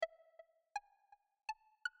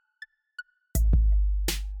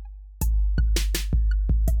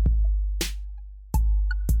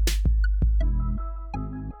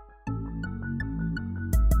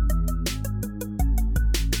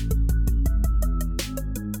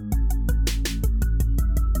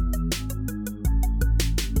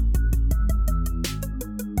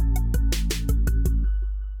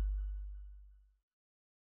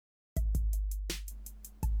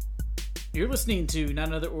You're listening to Not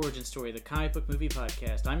Another Origin Story, the comic book movie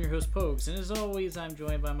podcast. I'm your host, Pogues, and as always, I'm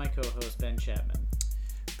joined by my co-host, Ben Chapman.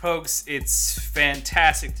 Pogues, it's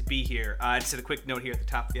fantastic to be here. Just a quick note here at the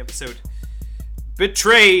top of the episode.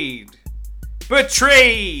 Betrayed!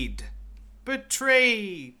 Betrayed!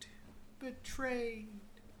 Betrayed! Betrayed!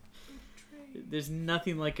 There's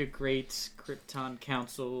nothing like a great Krypton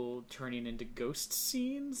Council turning into ghost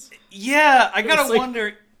scenes. Yeah, I gotta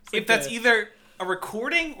wonder if that's a... either a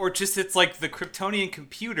recording or just it's like the Kryptonian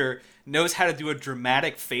computer knows how to do a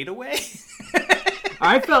dramatic fadeaway.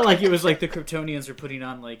 I felt like it was like the Kryptonians were putting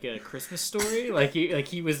on like a Christmas story, like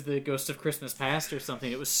he was the ghost of Christmas past or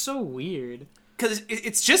something. It was so weird because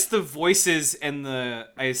it's just the voices and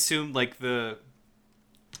I assume like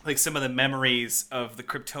some of the memories of the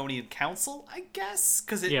Kryptonian Council, I guess.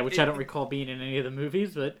 Which I don't recall being in any of the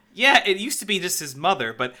movies, but... Yeah, it used to be just his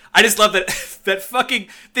mother, but I just love that that fucking...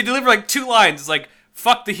 They deliver like 2 lines. It's like,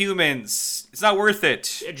 fuck the humans. It's not worth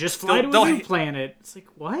it. Just fly to a new planet. It's like,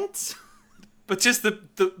 what? But just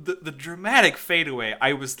the dramatic fadeaway,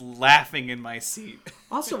 I was laughing in my seat.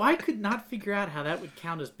 Also, I could not figure out how that would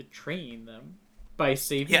count as betraying them. By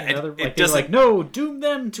saving another... They're like, no, doom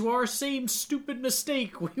them to our same stupid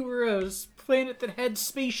mistake. We were a planet that had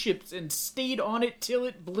spaceships and stayed on it till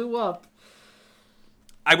it blew up.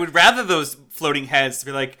 I would rather those floating heads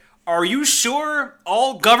be like, are you sure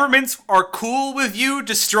all governments are cool with you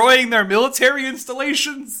destroying their military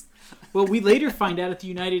installations? Well, we later find out at the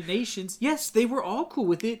United Nations, yes, they were all cool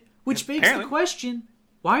with it, which begs the question,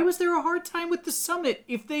 why was there a hard time with the summit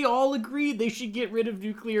if they all agreed they should get rid of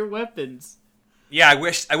nuclear weapons? Yeah, I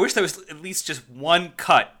wish there was at least just one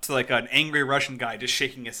cut to like an angry Russian guy just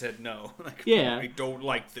shaking his head no. Like, yeah. I don't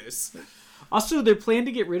like this. Also, their plan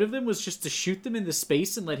to get rid of them was just to shoot them into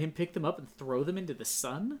space and let him pick them up and throw them into the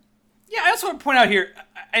sun? Yeah, I also want to point out here,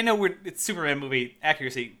 I know it's Superman movie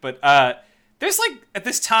accuracy, but there's like, at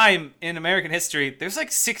this time in American history, there's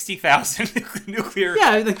like 60,000 nuclear...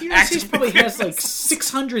 Yeah, like the United States probably has like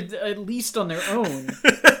 600 at least on their own.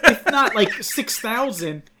 If not like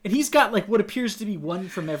 6,000. And he's got like what appears to be one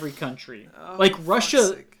from every country. Oh, like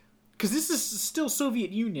Russia... Because this is still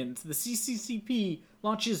Soviet Union. So the CCCP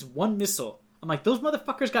launches 1 missile. I'm like, those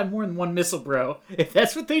motherfuckers got more than 1 missile, bro. If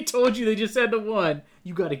that's what they told you, they just had the 1.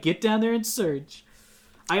 You gotta get down there and search.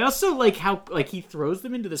 I also like how like he throws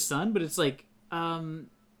them into the sun, but it's like... the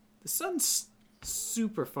sun's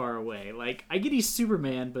super far away. Like, I get he's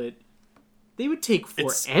Superman, but they would take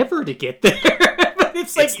forever to get there. But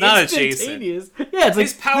it's like not instantaneous. adjacent. Yeah, it's like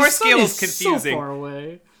his power scale is confusing. So far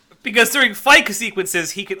away. Because during fight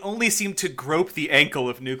sequences, he can only seem to grope the ankle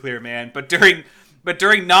of Nuclear Man, but during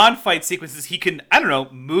non-fight sequences, he can, I don't know,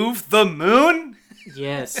 move the moon?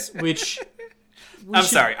 Yes, which... I'm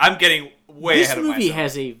sorry, I'm getting way ahead of myself. This movie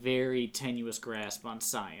has a very tenuous grasp on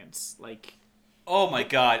science. Like... Oh my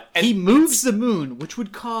god. And he moves the moon, which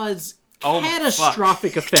would cause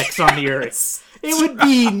catastrophic effects on the Earth. It would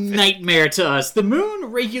be nightmare to us. The moon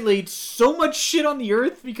regulates so much shit on the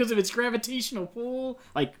Earth because of its gravitational pull.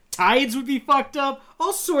 Like, tides would be fucked up.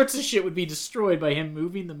 All sorts of shit would be destroyed by him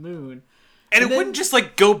moving the moon. And it wouldn't just,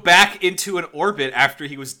 like, go back into an orbit after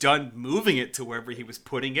he was done moving it to wherever he was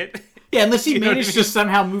putting it. Yeah, unless he managed to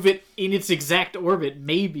somehow move it in its exact orbit,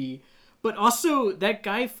 maybe. But also, that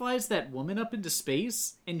guy flies that woman up into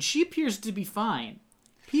space, and she appears to be fine.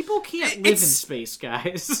 People can't live in space,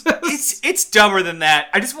 guys. it's dumber than that.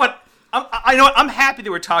 I'm happy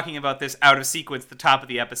that we're talking about this out of sequence at the top of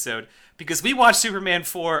the episode, because we watched Superman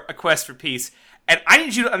 4, A Quest for Peace, and I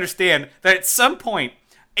need you to understand that at some point,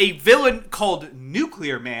 a villain called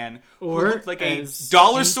Nuclear Man, who looked like a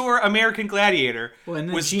dollar store American gladiator,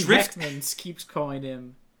 was Gene Hackman keeps calling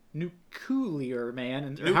him Nuclear Man,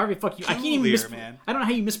 and or however the fuck you... I can't even I don't know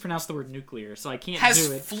how you mispronounce the word nuclear, so I can't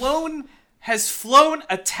do it. Has flown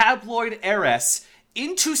a tabloid heiress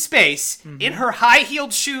into space in her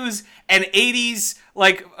high-heeled shoes and 80s,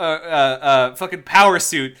 like, fucking power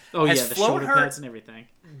suit. Oh, yeah, the shoulder pads and everything.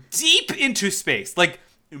 Deep into space, like,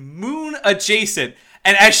 moon adjacent.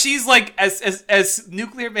 And as she's, like, as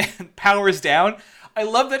Nuclear Man powers down, I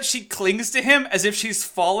love that she clings to him as if she's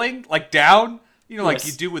falling, like, down, you know, like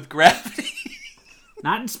you do with gravity.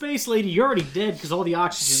 Not in space, lady. You're already dead because all the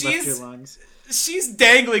oxygen left your lungs. She's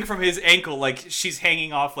dangling from his ankle like she's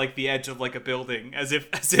hanging off like the edge of like a building, as if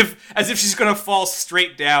she's gonna fall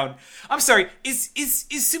straight down. I'm sorry, is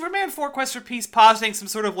Superman 4 Quest for Peace positing some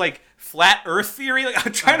sort of like flat Earth theory? Like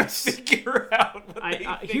I'm trying to figure out what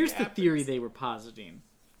here's the theory they were positing.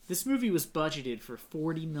 This movie was budgeted for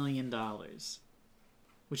 $40 million,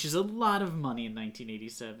 which is a lot of money in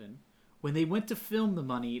 1987. When they went to film the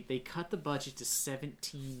money, they cut the budget to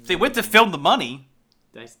 $17 million. They went to film the money?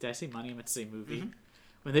 did I say money? I meant to say movie.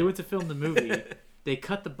 When they went to film the movie, they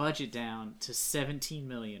cut the budget down to $17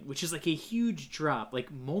 million, which is like a huge drop.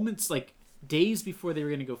 Like moments, like days before they were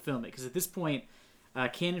going to go film it, because at this point,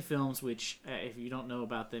 Canon Films, which if you don't know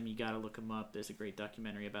about them, you got to look them up. There's a great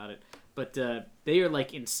documentary about it. But they are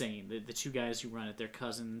like insane. The two guys who run it, they're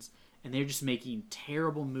cousins, and they're just making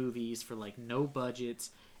terrible movies for like no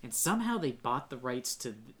budgets. And somehow they bought the rights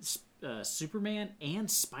to Superman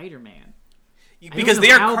and Spider-Man. Because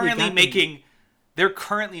they are currently making. They're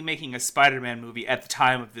currently making a Spider-Man movie at the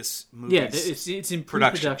time of this movie. Yeah, it's in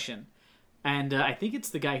pre-production. And I think it's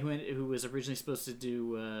the guy who was originally supposed to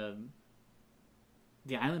do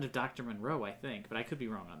The Island of Dr. Monroe, I think. But I could be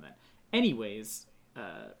wrong on that. Anyways,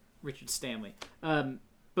 Richard Stanley.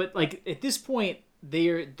 But like at this point,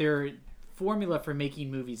 their formula for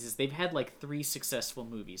making movies is they've had like 3 successful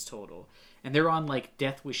movies total. And they're on like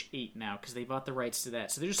Death Wish 8 now because they bought the rights to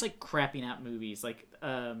that. So they're just like crapping out movies. Like...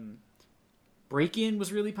 Break-In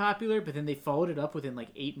was really popular, but then they followed it up within like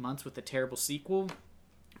 8 months with a terrible sequel.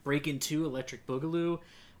 Break-In 2, Electric Boogaloo.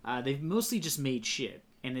 They've mostly just made shit.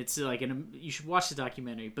 And it's like, you should watch the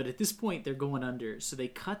documentary, but at this point they're going under. So they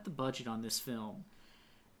cut the budget on this film.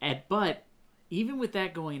 But even with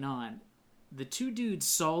that going on, the two dudes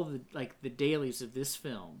saw the dailies of this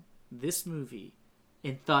film, this movie,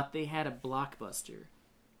 and thought they had a blockbuster.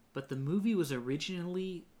 But the movie was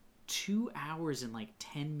originally 2 hours and like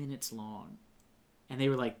 10 minutes long. And they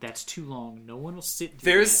were like, that's too long. No one will sit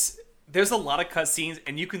through that. There's a lot of cutscenes,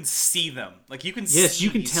 and you can see them. Like, you can see you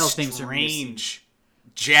can tell things are strange,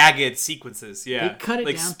 jagged sequences. Yeah. They cut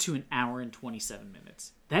it down to an hour and 27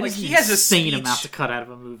 minutes. That is an insane amount to cut out of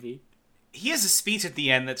a movie. He has a speech at the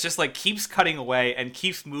end that just, like, keeps cutting away and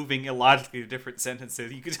keeps moving illogically to different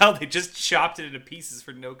sentences. You can tell they just chopped it into pieces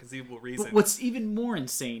for no conceivable reason. But what's even more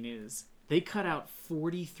insane is they cut out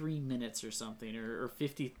 43 minutes or something, or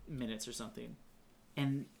 50 minutes or something.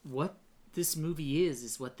 And what this movie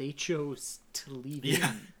is what they chose to leave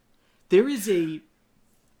in. There is a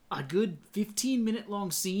good 15-minute long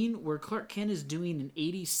scene where Clark Kent is doing an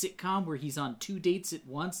 80s sitcom where he's on 2 dates at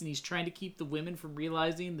once and he's trying to keep the women from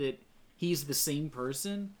realizing that he's the same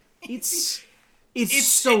person. It's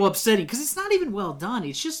so upsetting because it's not even well done.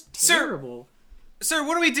 It's just terrible. Sir,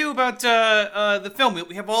 what do we do about the film?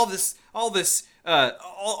 We have all these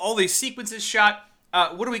sequences shot.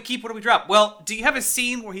 What do we keep? What do we drop? Well, do you have a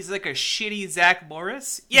scene where he's like a shitty Zach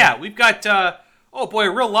Morris? Yeah, we've got, a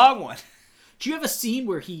real long one. Do you have a scene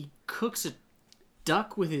where he cooks a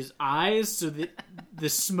duck with his eyes so that the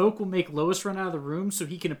smoke will make Lois run out of the room so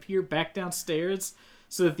he can appear back downstairs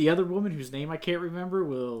so that the other woman, whose name I can't remember,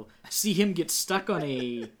 will see him get stuck on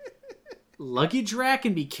a luggage rack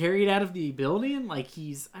and be carried out of the building? Like,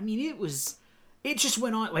 it just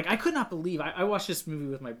went on. Like, I could not believe, I watched this movie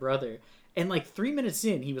with my brother. And like 3 minutes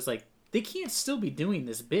in, he was like, they can't still be doing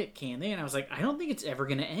this bit, can they? And I was like, I don't think it's ever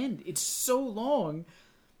going to end. It's so long.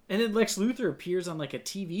 And then Lex Luthor appears on like a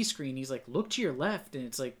TV screen. He's like, look to your left. And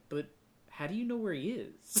it's like, but how do you know where he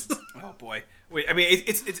is? Oh, boy. Wait, I mean,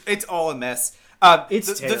 it's all a mess.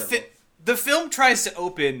 It's terrible. The film tries to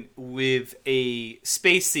open with a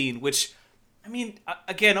space scene, which, I mean,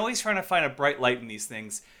 again, always trying to find a bright light in these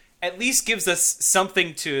things, at least gives us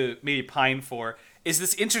something to maybe pine for. Is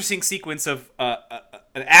this interesting sequence of an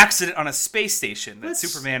accident on a space station that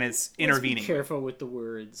Superman is intervening. Let's be careful with the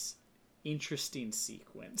words interesting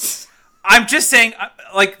sequence. I'm just saying,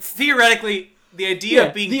 like, theoretically, the idea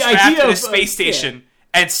of being trapped in a space station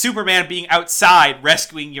and Superman being outside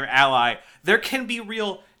rescuing your ally, there can be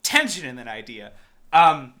real tension in that idea.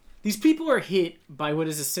 These people are hit by what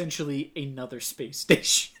is essentially another space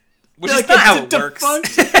station. Which is not how it works.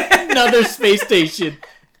 Another space station.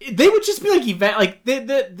 They would just be like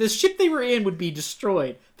the ship they were in would be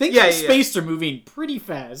destroyed. Things in space are moving pretty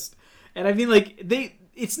fast, and I mean, like,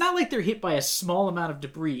 it's not like they're hit by a small amount of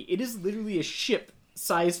debris. It is literally a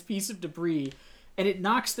ship-sized piece of debris, and it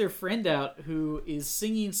knocks their friend out, who is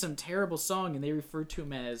singing some terrible song, and they refer to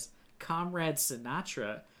him as Comrade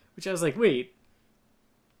Sinatra, which I was like, wait,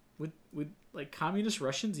 would like communist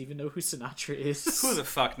Russians even know who Sinatra is? Who the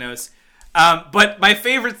fuck knows? But my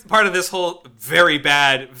favorite part of this whole very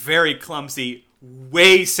bad, very clumsy,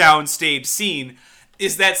 way soundstage scene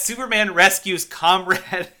is that Superman rescues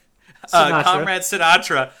Comrade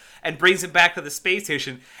Sinatra and brings him back to the space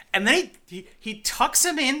station. And then he tucks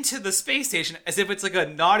him into the space station as if it's like a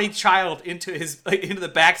naughty child into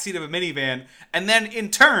the backseat of a minivan. And then in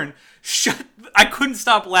turn, I couldn't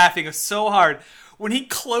stop laughing so hard. When he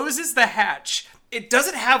closes the hatch, it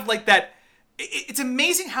doesn't have like that. It's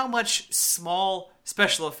amazing how much small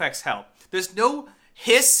special effects help. There's no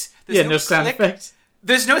hiss. There's no sound effects.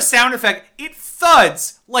 There's no sound effect. It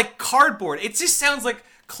thuds like cardboard. It just sounds like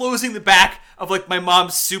closing the back of like my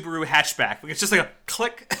mom's Subaru hatchback. Like it's just like a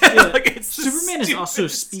click. Yeah. Like it's Superman is also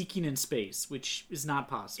speaking in space, which is not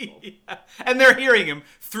possible. Yeah. And they're hearing him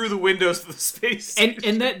through the windows of the space.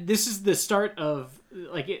 And that this is the start of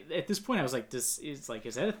like at this point I was like, this is like,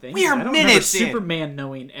 is that a thing? We are I don't minutes remember in. Superman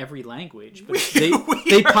knowing every language, but We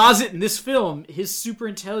they are- posit in this film his super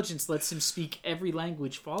intelligence lets him speak every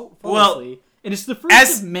language flawlessly, and it's the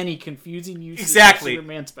first of many confusing uses Exactly. of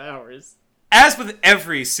Superman's powers. As with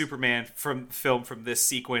every Superman from this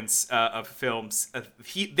sequence of films,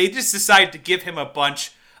 they just decided to give him a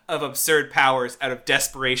bunch of absurd powers out of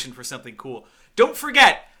desperation for something cool. Don't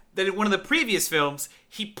forget that in one of the previous films,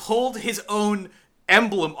 he pulled his own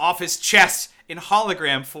emblem off his chest in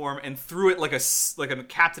hologram form and threw it like a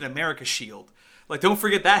Captain America shield. Like, don't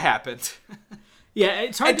forget that happened. Yeah,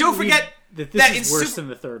 it's hard And to don't believe forget that this that is in worse than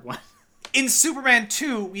the third one. In Superman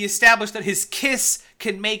 2, we established that his kiss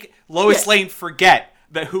can make Lois Yeah. Lane forget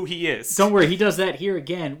who he is. Don't worry, he does that here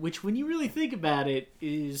again, which, when you really think about it,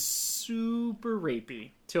 is super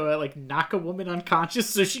rapey. To like knock a woman unconscious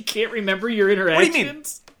so she can't remember your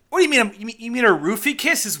interactions. What do you mean? You mean a roofie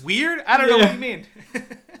kiss is weird? I don't know what you mean.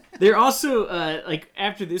 They're also like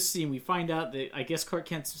after this scene, we find out that I guess Clark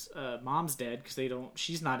Kent's mom's dead because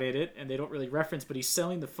she's not in it, and they don't really reference. But he's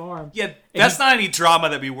selling the farm. Yeah, that's not any drama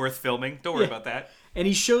that'd be worth filming. Don't worry about that. And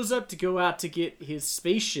he shows up to go out to get his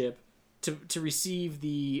spaceship to receive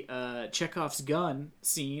the Chekhov's gun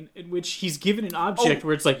scene, in which he's given an object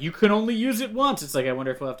where it's like, you can only use it once. It's like, I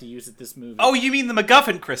wonder if we'll have to use it this movie. Oh, you mean the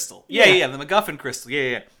MacGuffin crystal? Yeah, the MacGuffin crystal.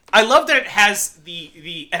 Yeah. I love that it has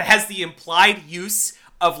the implied use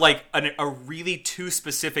of like a really too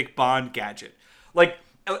specific Bond gadget. Like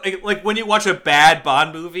when you watch a bad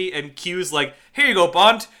Bond movie and Q's like, here you go,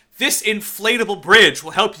 Bond. This inflatable bridge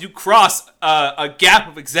will help you cross a gap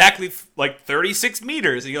of exactly like 36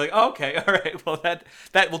 meters. And you're like, oh, okay, all right, well,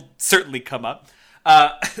 that will certainly come up.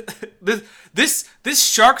 This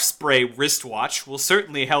shark spray wristwatch will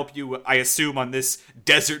certainly help you, I assume, on this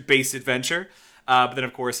desert-based adventure. But then,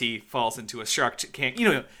 of course, he falls into a shark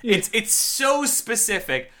can. It's so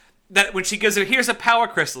specific that when she gives it, here's a power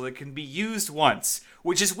crystal that can be used once,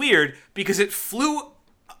 which is weird because it flew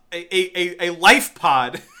a life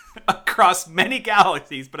pod across many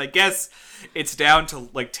galaxies, but I guess it's down to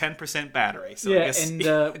like 10% battery. So I guess... and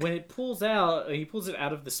when he pulls it out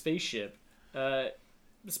of the spaceship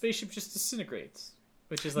just disintegrates,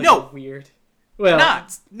 which is like weird. Well,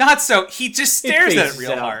 not so. He just stares at it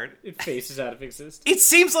real hard. It phases out of existence. It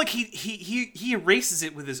seems like he erases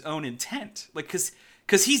it with his own intent, like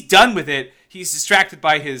because he's done with it. He's distracted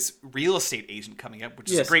by his real estate agent coming up,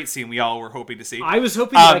 which is a great scene we all were hoping to see. I was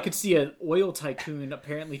hoping that I could see an oil tycoon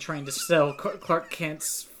apparently trying to sell Clark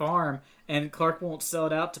Kent's farm, and Clark won't sell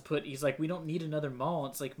it out he's like, we don't need another mall.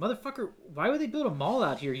 It's like, motherfucker, why would they build a mall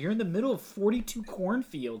out here? You're in the middle of 42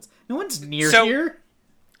 cornfields. No one's near here.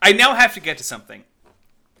 I now have to get to something.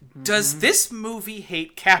 Mm-hmm. Does this movie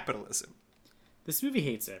hate capitalism? This movie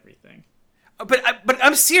hates everything. But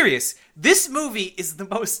I'm serious. This movie is the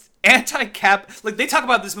most anti-cap. Like, they talk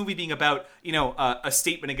about this movie being about, a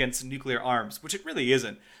statement against nuclear arms, which it really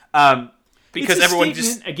isn't. Because it's everyone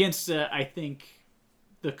just against, I think,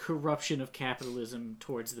 the corruption of capitalism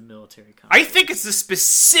towards the military complex. I think it's a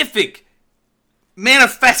specific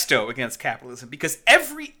manifesto against capitalism because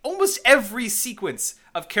almost every sequence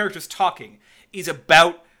of characters talking is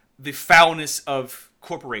about the foulness of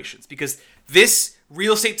corporations, because this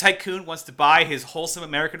real estate tycoon wants to buy his wholesome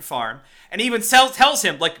American farm and even tells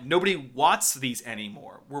him, like, nobody wants these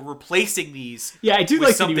anymore. We're replacing these I do with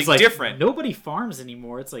like something that he was like, different. Nobody farms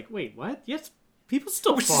anymore. It's like, wait, what? Yes, people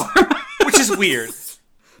still farm. Which is weird.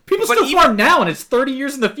 People still farm now, and it's 30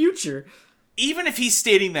 years in the future. Even if he's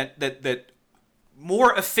stating that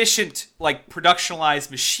more efficient, like,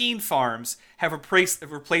 productionalized machine farms have replaced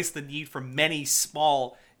the need for many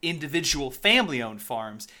small individual family-owned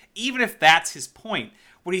farms, even if that's his point,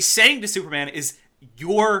 what he's saying to Superman is,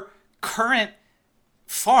 your current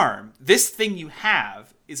farm, this thing you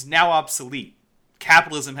have, is now obsolete.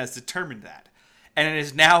 Capitalism has determined that. And it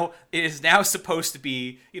is now supposed to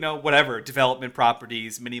be, whatever, development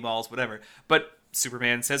properties, mini malls, whatever. But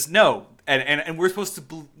Superman says no, and we're supposed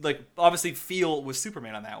to obviously feel with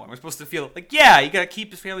Superman on that one. We're supposed to feel like, yeah, you got to keep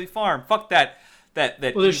his family farm. Fuck that. Well,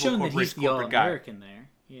 they're showing that he's the all-American there,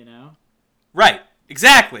 Right,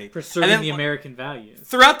 exactly. Preserving the American values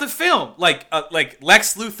throughout the film, like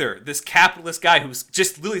Lex Luthor, this capitalist guy who's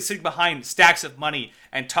just literally sitting behind stacks of money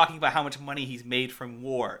and talking about how much money he's made from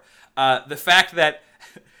war. The fact that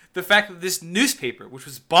this newspaper, which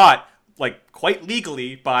was bought like quite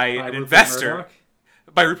legally by an investor.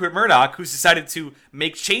 by Rupert Murdoch, who's decided to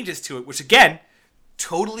make changes to it, which again,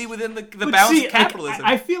 totally within the bounds of capitalism.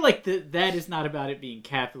 I feel like that is not about it being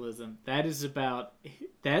capitalism.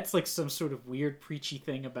 That's like some sort of weird preachy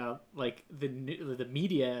thing about like the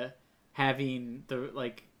media having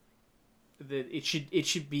it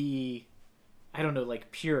should be, I don't know,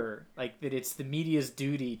 like pure, like that it's the media's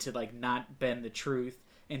duty to like not bend the truth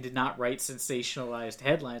and to not write sensationalized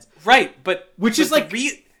headlines. Right, but which is like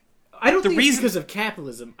I don't think it's reason because of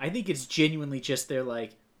capitalism. I think it's genuinely just they're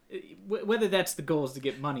like, whether that's the goal is to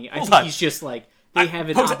get money. I think he's just like they have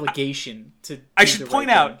an obligation to. I should point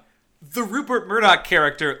out the Rupert Murdoch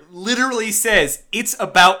character literally says it's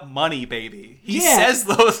about money, baby. He says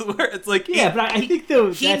those words. It's like but I think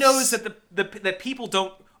though he knows that that people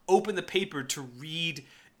don't open the paper to read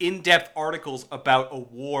in-depth articles about a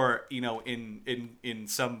war, in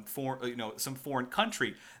some foreign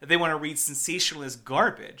country. They want to read sensationalist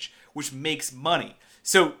garbage, which makes money.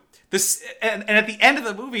 So this, and at the end of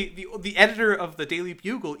the movie, the editor of the Daily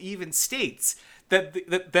Bugle even states that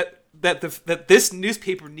that this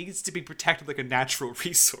newspaper needs to be protected like a natural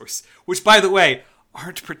resource, which, by the way,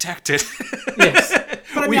 aren't protected. Yes,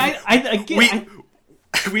 but I mean,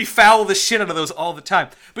 we foul the shit out of those all the time.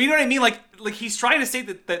 But you know what I mean? Like he's trying to say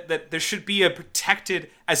that there should be a protected,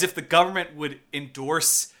 as if the government would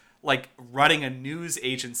endorse like running a news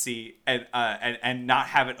agency and not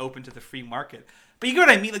have it open to the free market. But you know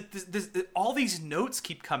what I mean? Like all these notes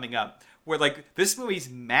keep coming up where like this movie's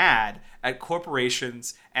mad at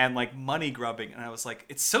corporations and like money grubbing, and I was like,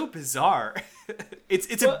 it's so bizarre.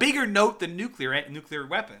 it's a bigger note than nuclear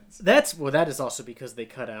weapons. That is also because they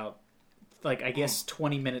cut out, like, I guess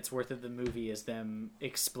 20 minutes worth of the movie is them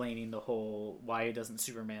explaining the whole why doesn't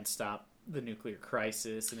Superman stop the nuclear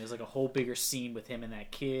crisis, and there's like a whole bigger scene with him and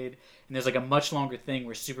that kid, and there's like a much longer thing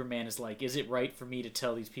where Superman is like, is it right for me to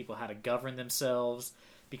tell these people how to govern themselves,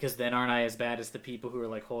 because then aren't I as bad as the people who are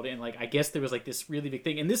like holding, and like I guess there was like this really big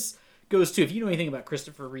thing, and this goes to, if you know anything about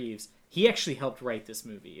Christopher Reeves, he actually helped write this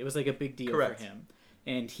movie. It was like a big deal for him,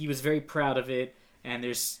 and he was very proud of it, and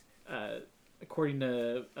there's according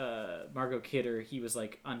to Margot Kidder, he was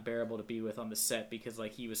like unbearable to be with on the set because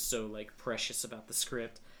like he was so like precious about the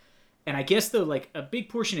script. And I guess though, like a big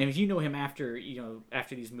portion, and if you know him after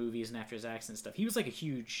these movies and after his acts and stuff, he was like a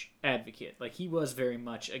huge advocate. Like he was very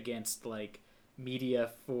much against like media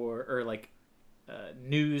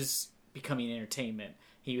news becoming entertainment.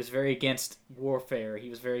 He was very against warfare. He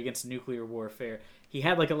was very against nuclear warfare. He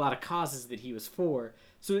had like a lot of causes that he was for.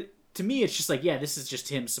 So to me, it's just like, yeah, this is just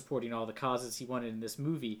him supporting all the causes he wanted in this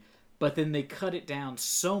movie. But then they cut it down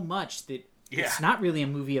so much that it's not really a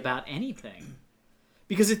movie about anything.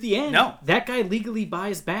 Because at the end, that guy legally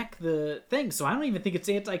buys back the thing. So I don't even think it's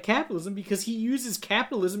anti-capitalism because he uses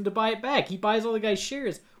capitalism to buy it back. He buys all the guy's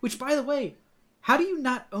shares. Which, by the way, how do you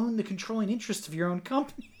not own the controlling interest of your own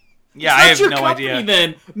company? Yeah, I have no idea.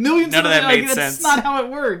 Then millions None of that made sense. That's not how it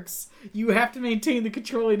works. You have to maintain the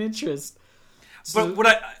controlling interest. So,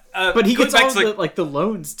 but he gets all the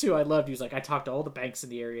loans too. I loved. He was like, I talked to all the banks in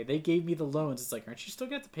the area. They gave me the loans. It's like, aren't you still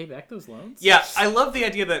going to have to pay back those loans? Yeah, I love the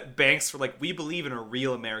idea that banks were like, we believe in a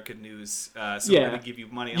real American news, so we're going to give you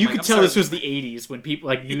money. You could tell this was the '80s when people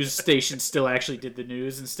like news stations still actually did the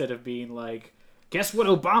news instead of being like, guess what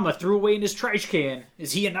Obama threw away in his trash can?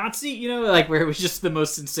 Is he a Nazi? You know, like where it was just the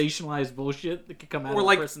most sensationalized bullshit that could come out of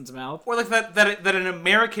a person's mouth. Or like that an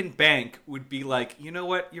American bank would be like, you know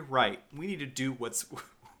what, you're right. We need to do what's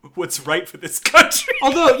right for this country.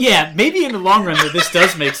 Although, yeah, maybe in the long run, this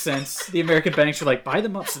does make sense. The American banks are like, buy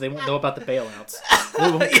them up so they won't know about the bailouts.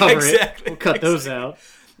 We won't cover it. We'll cut those out.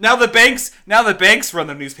 Now the banks run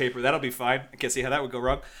the newspaper. That'll be fine. I can't see how that would go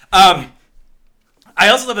wrong. I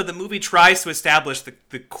also love that the movie tries to establish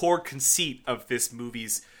the core conceit of this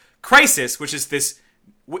movie's crisis, which is this,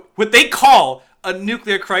 what they call a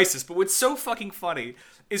nuclear crisis. But what's so fucking funny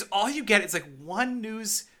is all you get is like one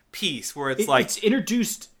news piece where it's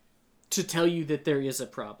introduced to tell you that there is a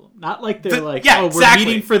problem. Not like we're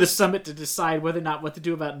meeting for the summit to decide whether or not what to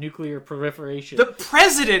do about nuclear proliferation. The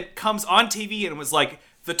president comes on TV and was like,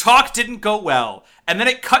 the talk didn't go well. And then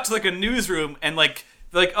it cut to like a newsroom and like,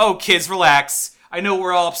 oh, kids, relax. I know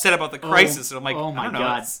we're all upset about the crisis. And I'm like, oh my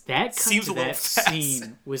God. That seems a little fast.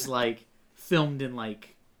 Scene was like filmed in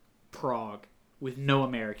like Prague with no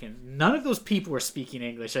American. None of those people were speaking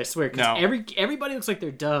English, I swear. Because everybody looks like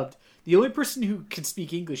they're dubbed. The only person who can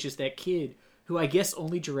speak English is that kid, who I guess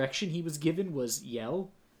only direction he was given was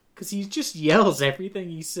yell. Because he just yells everything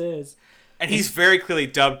he says. And he's very clearly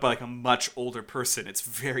dubbed by like a much older person. It's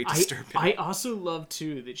very disturbing. I also love,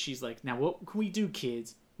 too, that she's like, now what can we do,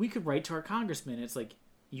 kids? We could write to our congressman. It's like,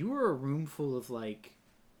 you were a room full of, like,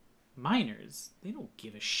 minors. They don't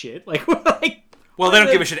give a shit. Like, like well, they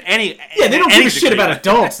don't give a shit any. Yeah, they don't give a shit degree. about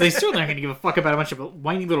adults. They still not going to give a fuck about a bunch of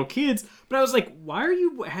whiny little kids. But I was like, why are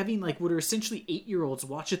you having like what are essentially 8-year-olds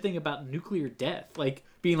watch a thing about nuclear death? Like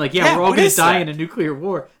being like, yeah we're all going to die in a nuclear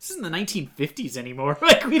war. This isn't the 1950s anymore.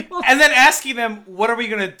 Like we don't. And then asking them, what are we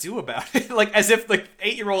going to do about it? Like as if like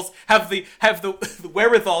 8-year-olds have the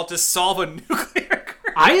wherewithal to solve a nuclear crisis.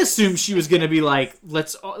 I assumed she was going to be like, I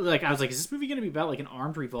was like, is this movie going to be about like an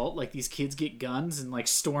armed revolt? Like these kids get guns and like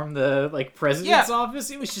storm the like president's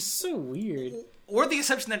office? It was just so weird. Or the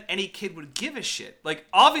assumption that any kid would give a shit. Like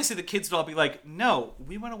obviously the kids would all be like, no,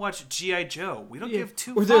 we want to watch G.I. Joe. We don't give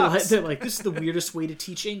two fucks. They're like, this is the weirdest way to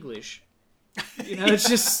teach English. You know, it's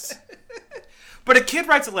just. But a kid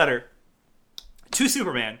writes a letter to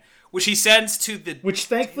Superman, which he sends to the... Which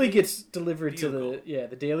thankfully gets delivered Bugle. To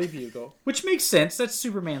the Daily Bugle. Which makes sense. That's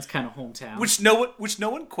Superman's kind of hometown. Which no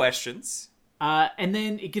one questions. And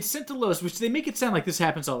then it gets sent to Lois, which they make it sound like this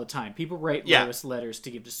happens all the time. People write Lois letters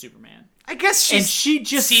to give to Superman. I guess she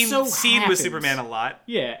just seen with Superman a lot.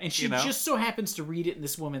 Yeah, and she just so happens to read it in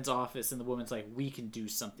this woman's office, and the woman's like, we can do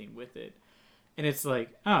something with it. And it's like,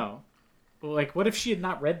 oh... Well, like, what if she had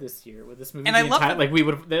not read this here? Would this movie be like we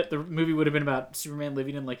would the movie would have been about Superman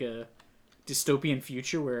living in like a dystopian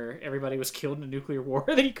future where everybody was killed in a nuclear war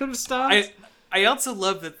that he could have stopped? I also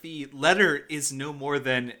love that the letter is no more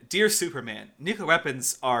than, Dear Superman, nuclear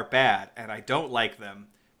weapons are bad and I don't like them.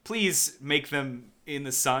 Please make them in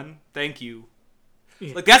the sun. Thank you.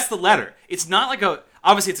 Yeah. Like that's the letter. It's not like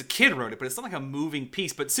obviously it's a kid wrote it, but it's not like a moving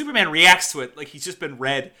piece. But Superman reacts to it like he's just been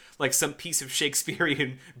read like some piece of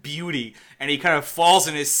Shakespearean beauty, and he kind of falls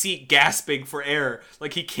in his seat gasping for air,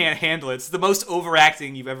 like he can't handle it. It's the most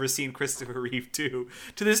overacting you've ever seen Christopher Reeve do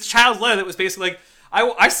to this child's letter that was basically like,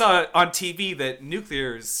 I saw on TV that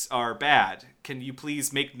nuclears are bad. Can you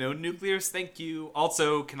please make no nuclears? Thank you.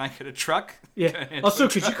 Also, can I get a truck? Yeah. Also,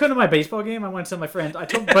 could you come to my baseball game? I want to tell my friends. I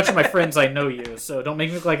told a bunch of my friends I know you, so don't make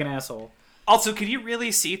me look like an asshole. Also, can you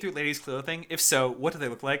really see through ladies' clothing? If so, what do they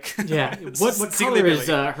look like? Yeah. What color is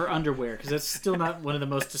her underwear? Because that's still not one of the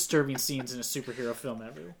most disturbing scenes in a superhero film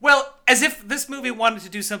ever. Well, as if this movie wanted to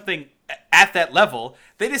do something at that level,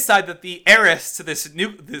 they decide that the heiress to this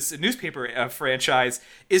newspaper franchise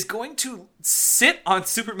is going to sit on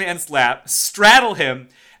Superman's lap, straddle him,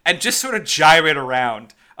 and just sort of gyrate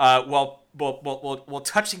around while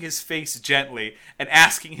touching his face gently and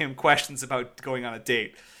asking him questions about going on a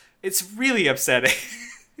date. It's really upsetting.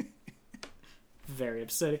 Very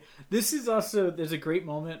upsetting. This is also, there's a great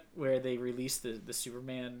moment where they release the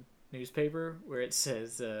Superman newspaper where it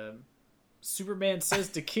says, Superman says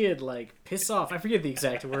to kid, like, piss off. I forget the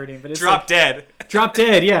exact wording, but it's Drop dead. Drop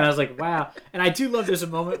dead, yeah. And I was like, wow. And I do love there's a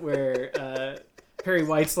moment where Perry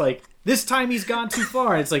White's like, this time he's gone too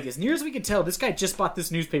far. And it's like, as near as we can tell, this guy just bought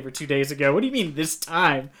this newspaper 2 days ago. What do you mean this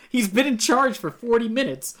time? He's been in charge for 40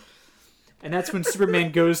 minutes. And that's when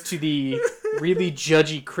Superman goes to the really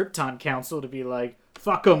judgy Krypton Council to be like,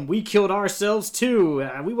 fuck them, we killed ourselves too.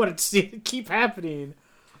 We want it to see it keep happening.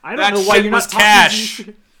 I don't know why you're not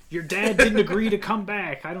talking. Your dad didn't agree to come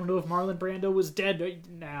back. I don't know if Marlon Brando was dead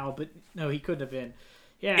now, but no, he couldn't have been.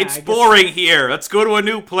 Yeah, it's boring here. Let's go to a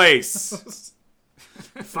new place.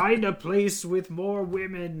 Find a place with more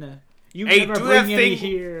women. You never bring any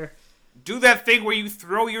here. Do that thing where you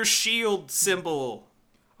throw your shield symbol.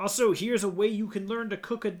 Also, here's a way you can learn to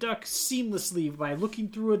cook a duck seamlessly by looking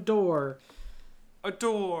through a door. A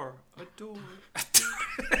door.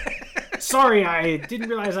 Sorry, I didn't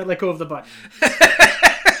realize I let go of the button.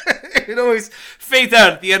 It always fades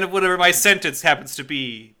out at the end of whatever my sentence happens to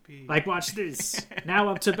be. Like, watch this. Now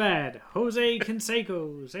up to bat. Jose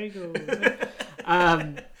Canseco.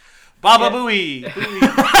 Baba Booey.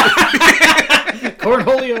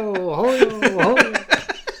 Cornholio. Holio.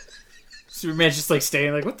 Superman's just like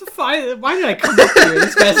staying like, what the fuck? Why did I come up here?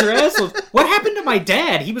 These guys are assholes. What happened to my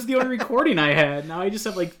dad? He was the only recording I had. Now I just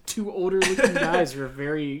have like two older looking guys who are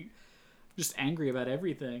very just angry about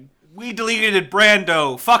everything. We deleted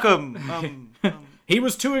Brando. Fuck him. He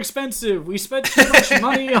was too expensive. We spent too much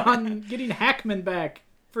money on getting Hackman back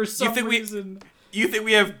for some reason. You think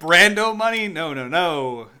we have Brando money?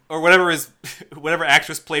 No. Or whatever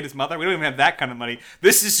actress played his mother. We don't even have that kind of money.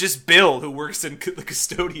 This is just Bill, who works in the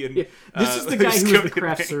custodian. Yeah, this is the guy who was the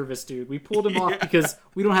craft service dude. We pulled him off because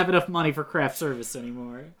we don't have enough money for craft service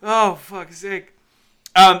anymore. Oh, fuck's sake.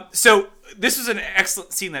 So this is an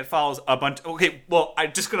excellent scene that follows a bunch. Okay, well,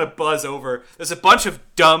 I'm just gonna buzz over. There's a bunch of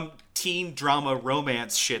dumb teen drama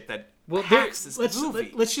romance shit that hacks this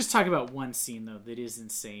movie. Let's just talk about one scene though that is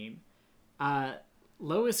insane.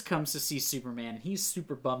 Lois comes to see Superman, and he's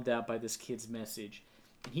super bummed out by this kid's message.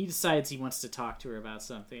 And he decides he wants to talk to her about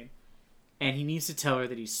something. and he needs to tell her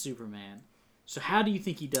that he's Superman. So how do you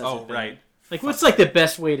think he does it, Ben? Right. Like, what's like the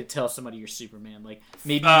best way to tell somebody you're Superman? Like,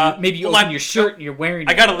 maybe you open your shirt and you're wearing.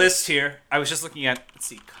 I got a list here. I was just looking at, let's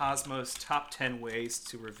see, Cosmos top 10 ways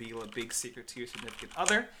to reveal a big secret to your significant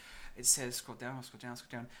other. It says, scroll down.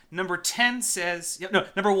 Number 10 says,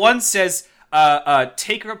 number 1 says,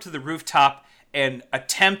 take her up to the rooftop and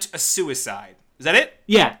attempt a suicide. Is that it?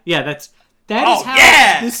 Yeah, that is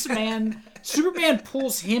how this man, Superman,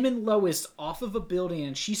 pulls him and Lois off of a building,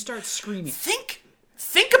 and she starts screaming.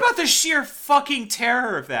 Think about the sheer fucking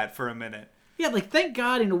terror of that for a minute. Yeah, like, thank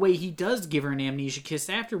God, in a way, he does give her an amnesia kiss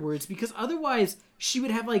afterwards, because otherwise she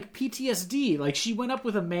would have, like, PTSD. Like, she went up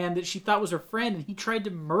with a man that she thought was her friend, and he tried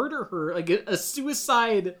to murder her, like a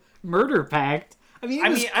suicide murder pact. I mean,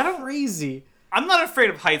 I don't crazy. I'm not afraid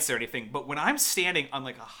of heights or anything, but when I'm standing on,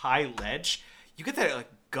 like, a high ledge, you get that,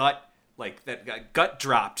 like, gut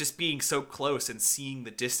drop, just being so close and seeing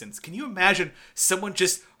the distance. Can you imagine someone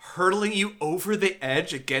just hurtling you over the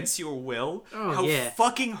edge against your will? How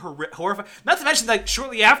fucking horrifying. Not to mention, like,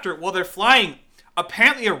 shortly after, while they're flying,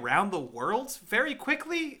 apparently around the world very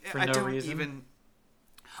quickly. For no reason.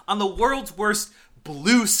 On the world's worst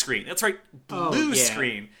blue screen. That's right, blue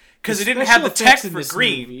screen. Because it didn't have the text for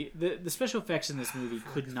green. The special effects in this movie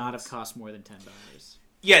could not have cost more than $10.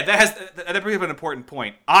 Yeah, that brings up an important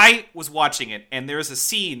point. I was watching it, and there's a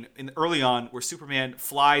scene early on where Superman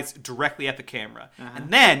flies directly at the camera,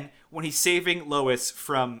 and then when he's saving Lois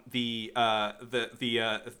from the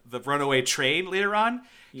runaway train later on,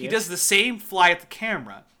 he does the same fly at the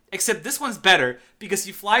camera. Except this one's better because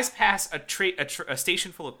he flies past a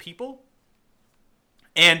station full of people,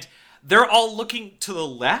 and they're all looking to the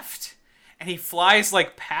left, and he flies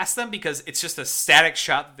like past them because it's just a static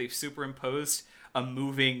shot that they've superimposed a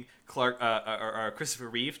moving Christopher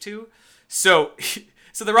Reeve to. So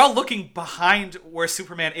they're all looking behind where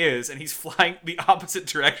Superman is, and he's flying the opposite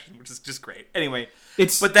direction, which is just great. Anyway,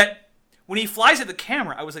 when he flies at the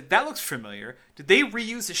camera, I was like, that looks familiar. Did they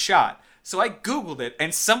reuse a shot? So I Googled it,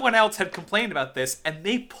 and someone else had complained about this, and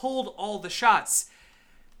they pulled all the shots.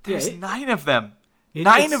 There's 9 of them.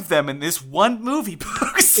 9 of them in this one movie,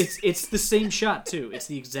 folks. It's the same shot, too. It's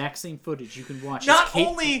the exact same footage. You can watch.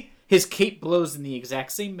 His cape blows in the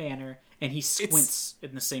exact same manner, and he squints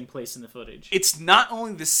in the same place in the footage. It's not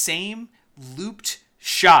only the same looped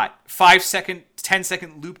shot, 5-second,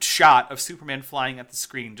 10-second looped shot of Superman flying at the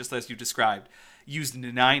screen, just as you described, used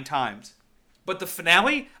 9 times. But the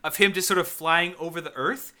finale of him just sort of flying over the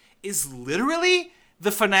Earth is literally the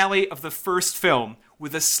finale of the first film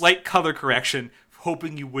with a slight color correction,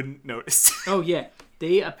 hoping you wouldn't notice. Oh, yeah.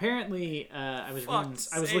 They apparently, I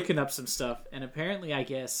was looking up some stuff, and apparently, I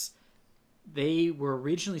guess, they were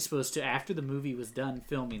originally supposed to, after the movie was done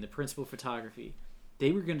filming, the principal photography,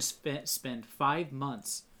 they were going to spend 5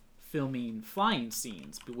 months filming flying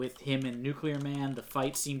scenes with him and Nuclear Man, the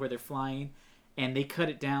fight scene where they're flying, and they cut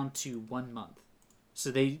it down to 1 month. So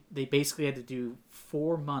they basically had to do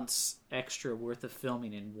 4 months extra worth of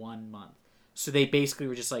filming in 1 month. So they basically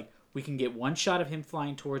were just like, we can get 1 shot of him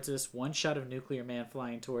flying towards us, 1 shot of Nuclear Man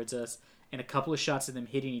flying towards us, and a couple of shots of them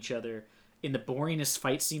hitting each other in the boringest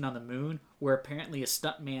fight scene on the moon, where apparently a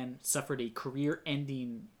stuntman suffered a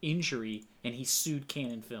career-ending injury, and he sued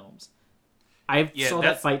Canon Films. I saw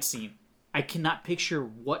that fight scene. I cannot picture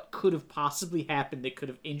what could have possibly happened that could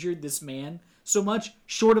have injured this man so much,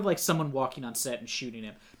 short of like someone walking on set and shooting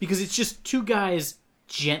him. Because it's just 2 guys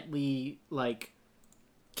gently, like,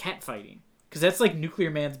 catfighting. Because that's like Nuclear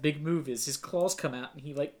Man's big move is his claws come out and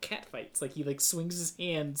he like catfights. Like he like swings his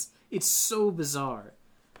hands. It's so bizarre.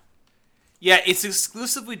 Yeah, it's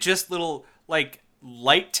exclusively just little like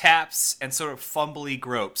light taps and sort of fumbly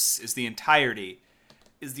gropes is the entirety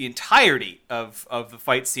of the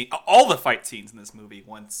fight scene. All the fight scenes in this movie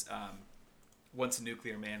once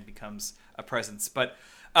Nuclear Man becomes a presence. But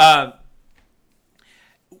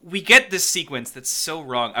we get this sequence that's so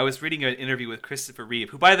wrong. I was reading an interview with Christopher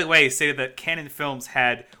Reeve, who, by the way, stated that Canon Films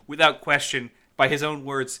had, without question, by his own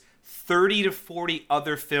words, 30 to 40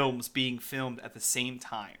 other films being filmed at the same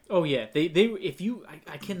time. Oh yeah,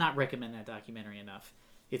 I cannot recommend that documentary enough.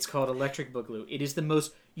 It's called Electric Boogaloo. It is the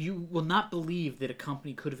most, you will not believe that a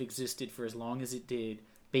company could have existed for as long as it did,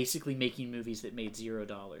 basically making movies that made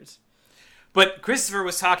 $0. But Christopher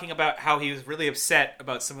was talking about how he was really upset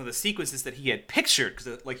about some of the sequences that he had pictured,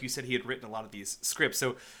 because, like you said, he had written a lot of these scripts.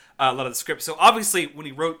 So, So obviously, when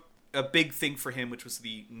he wrote a big thing for him, which was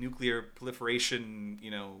the nuclear proliferation,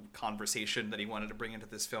 conversation that he wanted to bring into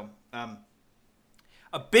this film,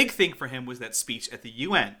 a big thing for him was that speech at the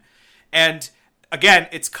UN. And again,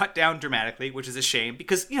 it's cut down dramatically, which is a shame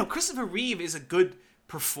because, Christopher Reeve is a good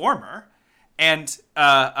performer. and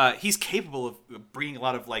he's capable of bringing a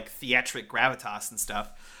lot of like theatric gravitas and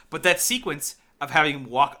stuff. But that sequence of having him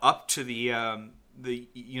walk up to the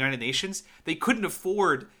United Nations, they couldn't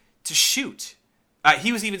afford to shoot.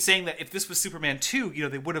 He was even saying that if this was Superman 2,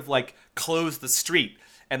 they would have like closed the street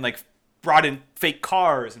and like brought in fake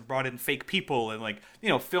cars and brought in fake people and like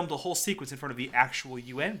filmed a whole sequence in front of the actual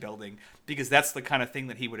UN building, because that's the kind of thing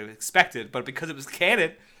that he would have expected. But because it was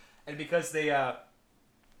canon, and because they had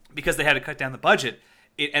to cut down the budget,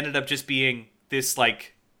 it ended up just being this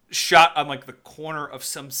like shot on like the corner of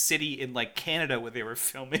some city in like Canada where they were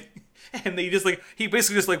filming, and he basically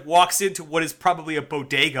just like walks into what is probably a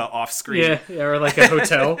bodega off screen. Yeah, or like a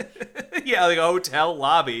hotel. Yeah, like a hotel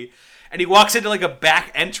lobby. And he walks into like a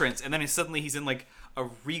back entrance, and then he's in like a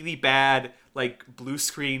really bad like blue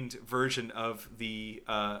screened version of the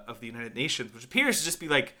United Nations, which appears to just be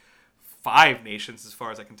like 5 nations as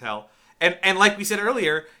far as I can tell. And like we said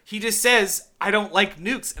earlier, he just says, "I don't like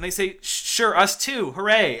nukes," and they say, "Sure, us too,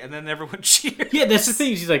 hooray!" And then everyone cheers. Yeah, that's the thing.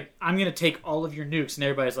 He's like, "I'm gonna take all of your nukes," and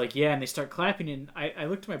everybody's like, "Yeah," and they start clapping. And I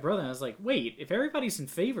looked at my brother and I was like, "Wait, if everybody's in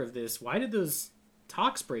favor of this, why did those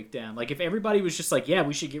talks break down? Like, if everybody was just like, yeah,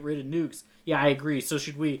 we should get rid of nukes. Yeah, I agree. So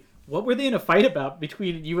should we. What were they in a fight about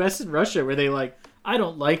between U.S. and Russia? Where they like, I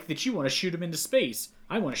don't like that you want to shoot them into space.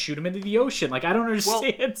 I want to shoot them into the ocean. Like, I don't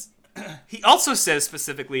understand." Well, he also says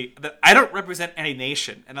specifically that I don't represent any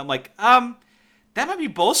nation, and I'm like, that might be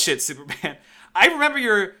bullshit, Superman. I remember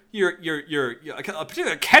your a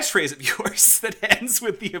particular catchphrase of yours that ends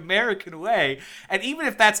with the American way, and even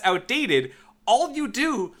if that's outdated, all you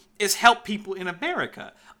do is help people in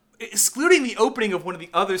America. Excluding the opening of one of the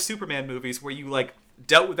other Superman movies where you like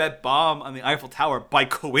dealt with that bomb on the Eiffel Tower by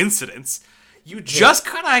coincidence, you just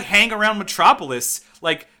kind of hang around Metropolis,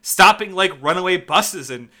 like stopping like runaway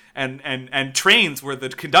buses and trains where the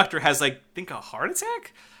conductor has like, I think, a heart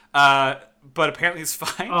attack, but apparently it's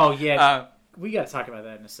fine. Oh yeah, we got to talk about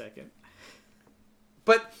that in a second.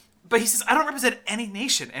 But he says, I don't represent any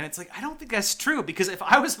nation. And it's like, I don't think that's true. Because if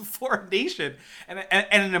I was a foreign nation and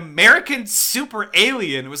an American super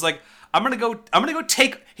alien was like, I'm going to go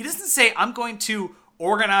take, he doesn't say I'm going to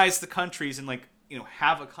organize the countries and like,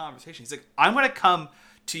 have a conversation. He's like, I'm going to come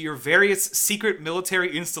to your various secret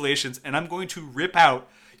military installations and I'm going to rip out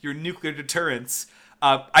your nuclear deterrents.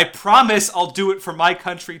 I promise I'll do it for my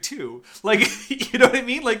country too. Like, you know what I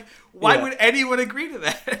mean? Like, why would anyone agree to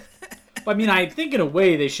that? I mean, I think in a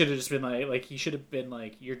way they should have just been like he should have been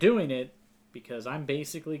like, you're doing it because I'm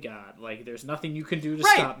basically God. Like, there's nothing you can do to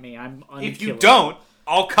stop me. I'm unkillable. If you don't,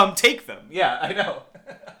 I'll come take them. Yeah, I know.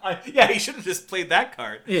 He should have just played that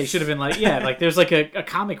card. Yeah, he should have been like, like there's like a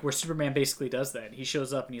comic where Superman basically does that. He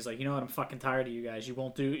shows up and he's like, you know what? I'm fucking tired of you guys.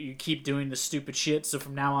 You keep doing this stupid shit. So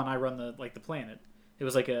from now on, I run the planet. It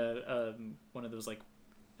was like a one of those like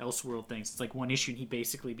Elseworld things. It's like one issue and he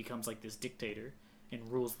basically becomes like this dictator and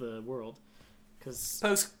rules the world.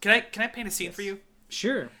 Post, can I paint a scene for you?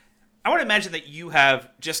 Sure. I want to imagine that you have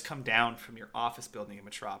just come down from your office building in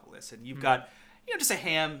Metropolis, and you've got just a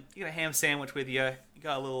ham sandwich with you. You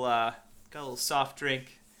got a little soft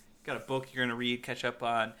drink. You got a book you're gonna read, catch up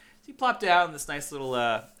on. So you plop down in this nice little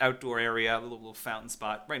outdoor area, a little fountain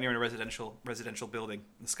spot right near a residential building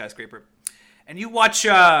in the skyscraper, and you watch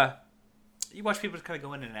people just kind of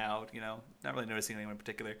go in and out. Not really noticing anyone in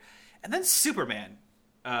particular. And then Superman,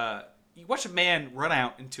 you watch a man run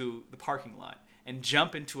out into the parking lot and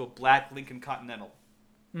jump into a black Lincoln Continental.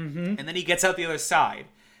 Mm-hmm. And then he gets out the other side,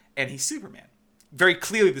 and he's Superman. Very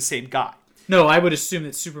clearly the same guy. No, I would assume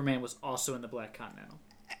that Superman was also in the black Continental.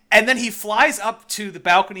 And then he flies up to the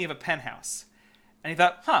balcony of a penthouse. And he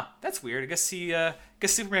thought, that's weird. I guess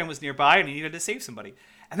Superman was nearby and he needed to save somebody.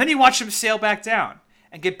 And then you watch him sail back down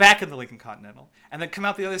and get back in the Lincoln Continental, and then come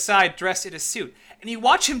out the other side dressed in a suit. And you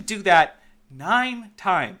watch him do that 9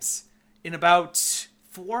 times in about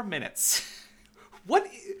 4 minutes. What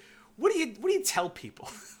do you tell people?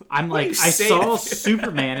 I'm like, I saw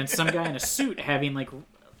Superman and some guy in a suit having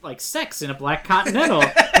like sex in a black Continental,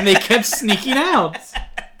 and they kept sneaking out.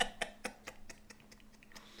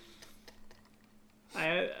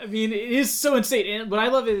 I mean, it is so insane. And what I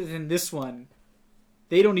love is in this one,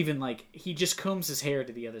 they don't even he just combs his hair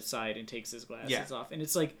to the other side and takes his glasses off. And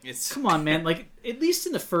it's like, come on, man. Like, at least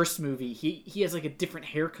in the first movie, he has like a different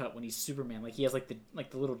haircut when he's Superman. Like, he has like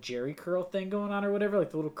the little Jerry curl thing going on or whatever, like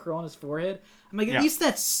the little curl on his forehead. I'm like, at least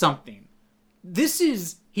that's something.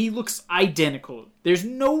 He looks identical. There's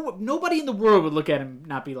nobody in the world would look at him and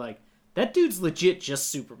not be like, that dude's legit just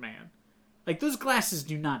Superman. Like, those glasses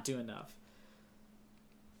do not do enough.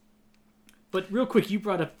 But real quick, you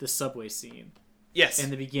brought up the subway scene. Yes. In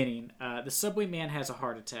the beginning, the subway man has a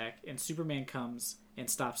heart attack, and Superman comes and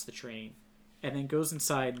stops the train. and then goes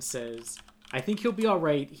inside and says, I think he'll be all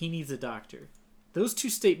right. He needs a doctor. Those two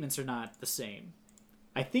statements are not the same.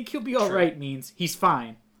 I think he'll be all right means he's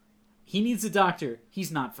fine. He needs a doctor.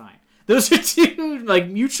 He's not fine. Those are two like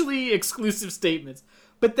mutually exclusive statements.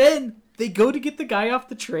 But then they go to get the guy off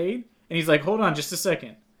the train, and he's like, hold on just a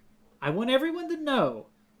second. I want everyone to know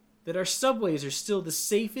that our subways are still the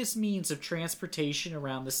safest means of transportation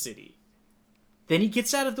around the city. Then he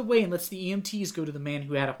gets out of the way and lets the EMTs go to the man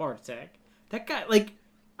who had a heart attack. That guy, like,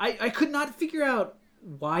 I could not figure out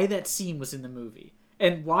why that scene was in the movie.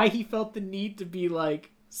 And why he felt the need to be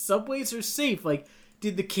like, subways are safe. Like,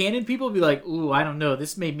 did the canon people be like, ooh, I don't know,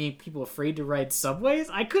 this may make people afraid to ride subways?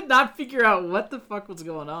 I could not figure out what the fuck was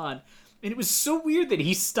going on. And it was so weird that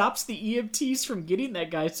he stops the EMTs from getting that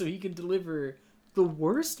guy so he can deliver the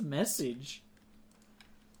worst message.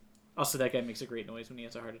 Also, that guy makes a great noise when he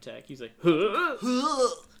has a heart attack. He's like, huh?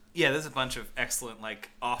 Yeah, there's a bunch of excellent, like,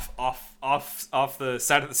 off the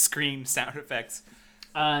side of the screen sound effects.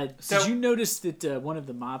 Did you notice that one of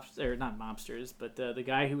the not mobsters, but the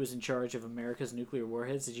guy who was in charge of America's nuclear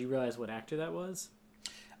warheads, did you realize what actor that was?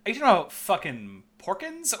 Are you talking about fucking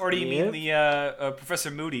Porkins? Or do you mean the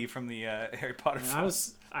Professor Moody from the Harry Potter film?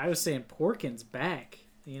 I was saying Porkins back.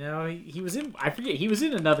 You know, he was in, I forget, he was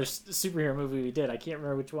in another superhero movie we did. I can't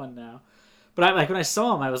remember which one now. But when I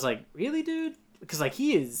saw him, I was like, really, dude? Because, like,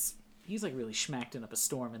 he's like really schmacked up a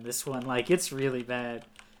storm in this one. Like, it's really bad.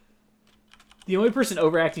 The only person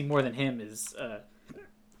overacting more than him is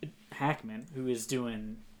Hackman, who is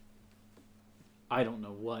doing I don't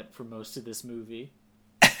know what for most of this movie.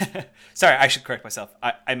 Sorry, I should correct myself.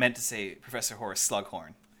 I meant to say Professor Horace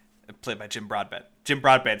Slughorn, played by Jim Broadbent. Jim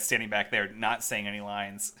Broadbent standing back there, not saying any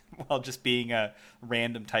lines, while just being a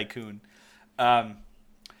random tycoon. Yeah,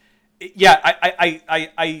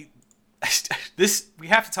 I this we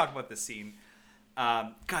have to talk about this scene.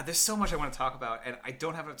 God, there's so much I want to talk about, and I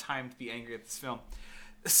don't have enough time to be angry at this film.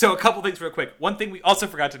 So a couple things real quick. One thing we also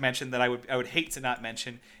forgot to mention that I would hate to not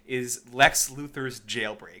mention is Lex Luthor's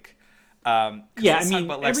jailbreak. Yeah, I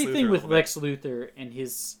mean, everything with Lex Luthor and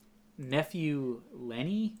his nephew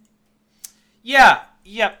Lenny. Yeah,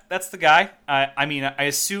 that's the guy. I mean, I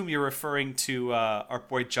assume you're referring to our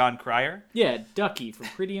boy John Cryer. Yeah, Ducky from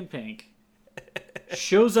Pretty in Pink.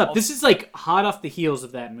 Shows up. This is like hot off the heels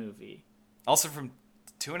of that movie. Also from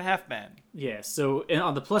 2.5 Men. Yeah, so and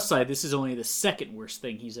on the plus side, this is only the second worst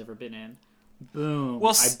thing he's ever been in. Boom.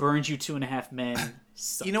 Well, I burned you 2.5 Men.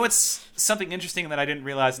 You know what's something interesting that I didn't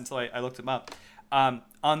realize until I looked him up?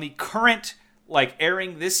 On the current, like,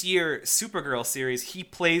 airing this year Supergirl series, he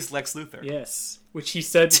plays Lex Luthor. Yes, which he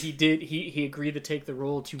said he did. He agreed to take the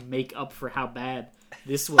role to make up for how bad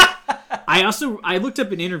this was. I looked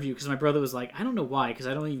up an interview because my brother was like, I don't know why, because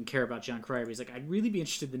I don't even care about John Cryer. But he's like, I'd really be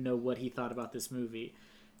interested to know what he thought about this movie.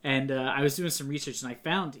 And I was doing some research, and I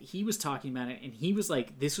found he was talking about it, and he was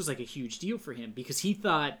like, this was like a huge deal for him because he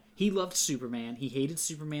thought he loved Superman. He hated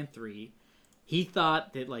Superman 3. He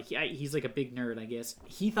thought that, like, he's like a big nerd, I guess.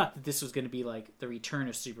 He thought that this was going to be like the return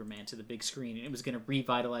of Superman to the big screen, and it was going to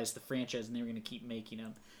revitalize the franchise, and they were going to keep making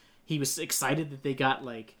them. He was excited that they got,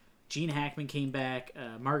 like, Gene Hackman came back,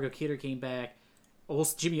 Margot Kidder came back,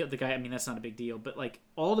 Jimmy, the guy, I mean, that's not a big deal, but, like,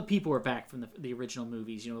 all the people are back from the original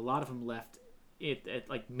movies. You know, a lot of them left at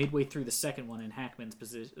like midway through the second one in Hackman's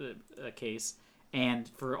case, and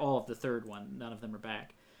for all of the third one, none of them are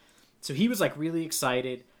back. So he was like really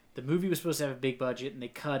excited. The movie was supposed to have a big budget, and they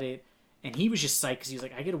cut it, and he was just psyched because he was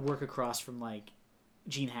like, I get to work across from like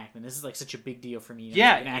Gene Hackman. This is like such a big deal for me. You know,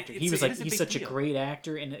 yeah, like an actor. He was like, he's such a great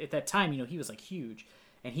actor, and at that time, you know, he was like huge,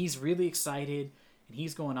 and he's really excited, and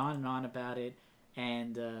he's going on and on about it,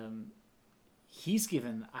 and he's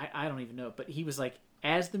given I don't even know, but he was like,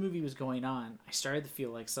 as the movie was going on, I started to feel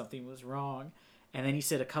like something was wrong. And then he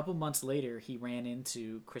said a couple months later, he ran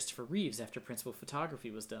into Christopher Reeves after Principal Photography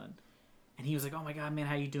was done. And he was like, oh my God, man,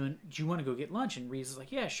 how you doing? Do you want to go get lunch? And Reeves was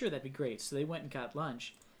like, yeah, sure, that'd be great. So they went and got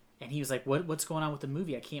lunch. And he was like, what's going on with the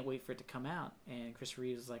movie? I can't wait for it to come out. And Christopher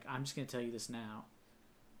Reeves was like, I'm just going to tell you this now.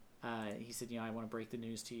 He said, I want to break the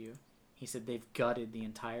news to you. He said, they've gutted the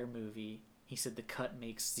entire movie. He said, the cut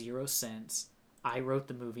makes 0 sense. I wrote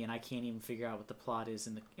the movie, and I can't even figure out what the plot is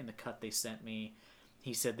in the cut they sent me.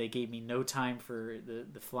 He said they gave me no time for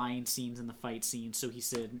the flying scenes and the fight scenes. So he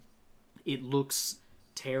said it looks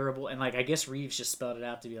terrible. And like I guess Reeves just spelled it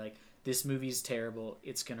out to be like, this movie's terrible.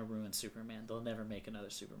 It's gonna ruin Superman. They'll never make another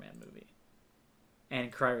Superman movie.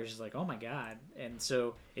 And Cryer was just like, oh my God. And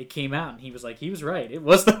so it came out, and he was like, he was right. It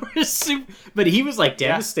was the worst but he was like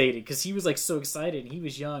devastated because he was like so excited, and he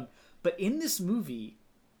was young. But in this movie,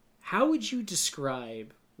 how would you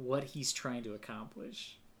describe what he's trying to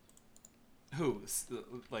accomplish? Who?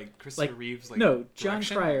 Like Christopher Reeves? Like no, John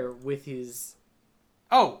direction? Cryer with his.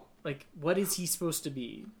 Oh, Like, what is he supposed to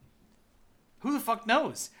be? who the fuck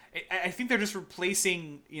knows? I think they're just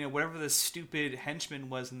replacing, whatever the stupid henchman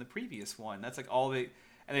was in the previous one. That's like all they,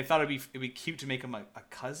 and they thought it'd be cute to make him a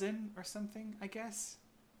cousin or something, I guess.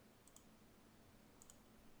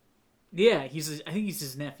 Yeah, I think he's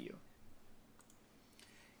his nephew.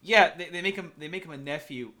 Yeah, they make him a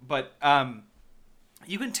nephew, but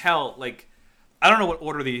you can tell, like, I don't know what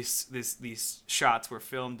order these shots were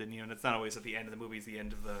filmed in. It's not always at the end of the movie; it's the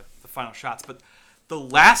end of the final shots. But the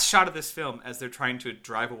last shot of this film, as they're trying to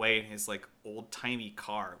drive away in his like old timey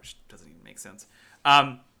car, which doesn't even make sense,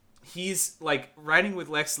 he's like riding with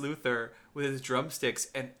Lex Luthor with his drumsticks,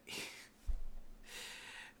 and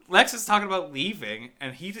Lex is talking about leaving,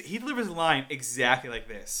 and he delivers a line exactly like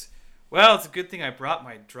this. Well, it's a good thing I brought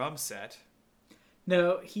my drum set.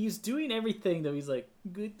 No, he's doing everything though. He's like,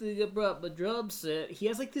 good thing I brought my drum set. He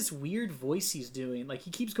has like this weird voice he's doing. Like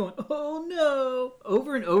he keeps going, oh no,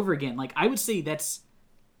 over and over again. Like I would say that's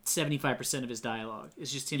 75% of his dialogue.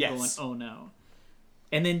 It's just him going, oh no.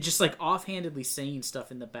 And then just like offhandedly saying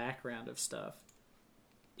stuff in the background of stuff.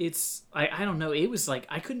 It's, I don't know. It was like,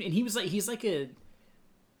 I couldn't, and he's like a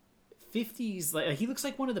 50s, like he looks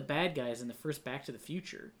like one of the bad guys in the first Back to the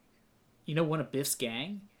Future. One of Biff's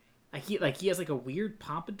gang. He has like a weird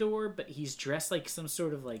pompadour, but he's dressed like some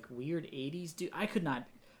sort of like weird 80s dude. I could not.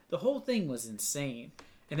 The whole thing was insane.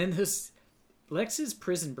 And then this Lex's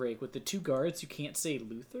prison break with the two guards who can't say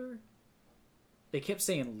Luthor. They kept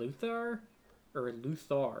saying Luthor or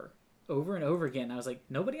Luthor over and over again. I was like,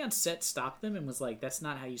 nobody on set stopped them and was like, that's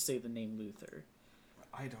not how you say the name Luthor.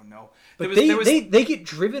 I don't know. But they get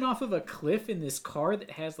driven off of a cliff in this car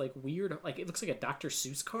that has like weird, like it looks like a Dr.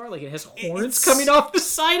 Seuss car, like it has horns coming off the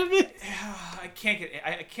side of it. I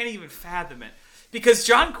can't even fathom it, because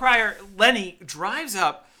John Cryer, Lenny, drives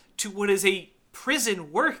up to what is a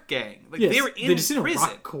prison work gang. Like they were in prison. In a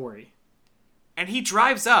rock quarry. And he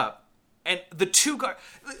drives up, and the two guards.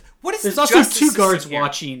 What is There's the also two guards here?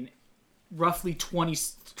 watching roughly 20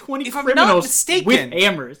 if I'm not criminals mistaken, with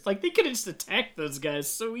hammers. Like, they could have just attacked those guys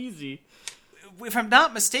so easy. If I'm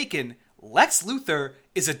not mistaken, Lex Luthor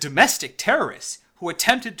is a domestic terrorist who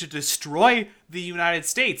attempted to destroy the United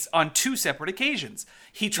States on 2 separate occasions.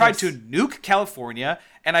 He tried to nuke California,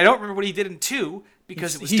 and I don't remember what he did in 2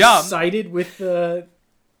 because it was dumb. He sided with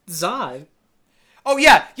Zod. Oh,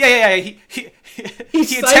 yeah. He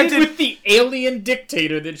sided with the alien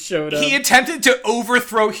dictator that showed up. He attempted to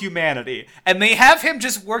overthrow humanity, and they have him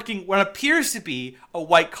just working what appears to be a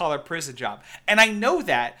white-collar prison job. And I know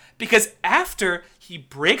that because after he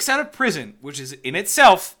breaks out of prison, which is in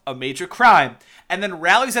itself a major crime, and then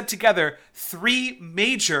rallies up together 3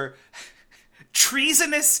 major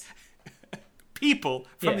treasonous people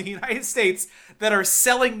from the United States that are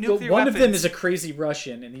selling nuclear one weapons. Of them is a crazy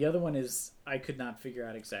Russian, and the other one is, I could not figure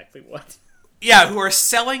out exactly what. Yeah, who are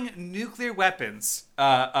selling nuclear weapons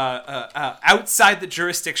outside the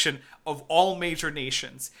jurisdiction of all major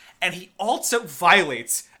nations. And he also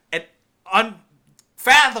violates an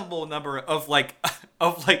unfathomable number of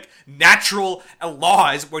natural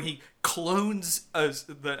laws when he clones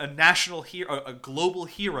a national hero, a global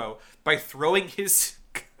hero, by throwing his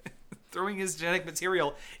genetic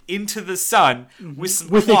material into the sun with some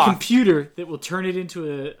cloth. A computer that will turn it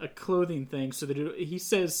into a clothing thing, so that he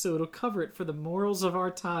says so it'll cover it for the morals of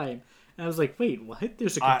our time. And I was like, wait, what?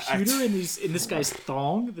 There's a computer in this guy's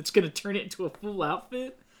thong that's going to turn it into a full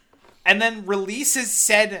outfit? And then releases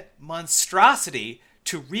said monstrosity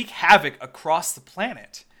to wreak havoc across the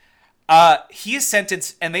planet. He is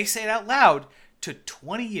sentenced, and they say it out loud, to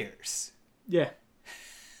 20 years. Yeah.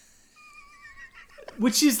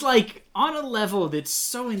 Which is, like, on a level that's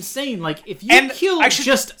so insane. Like, if you kill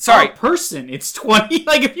a person, it's 20.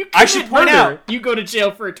 Like, if you commit murder, you go to jail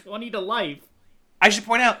for 20 to life. I should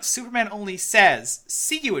point out, Superman only says,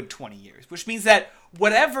 see you in 20 years. Which means that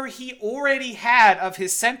whatever he already had of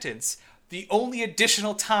his sentence, the only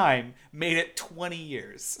additional time made it 20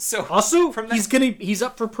 years. So also, he's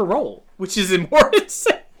up for parole, which is more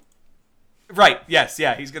insane. Right, yes,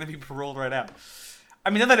 yeah, he's going to be paroled right out. I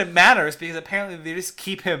mean, not that it matters, because apparently they just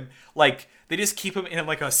keep him in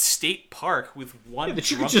like a state park with one that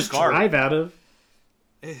you drunk could just guard. drive out of.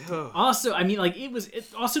 Also, I mean, like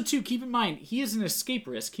also too. Keep in mind, he is an escape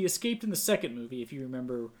risk. He escaped in the second movie, if you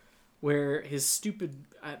remember, where his stupid.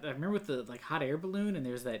 I remember with the hot air balloon, and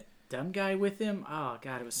there's that dumb guy with him. Oh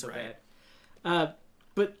god, it was so bad.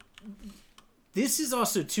 But this is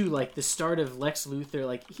also too like the start of Lex Luthor.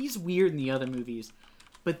 Like, he's weird in the other movies.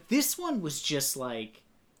 But this one was just like,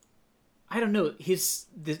 I don't know,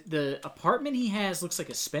 the apartment he has looks like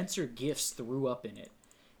a Spencer Gifts threw up in it.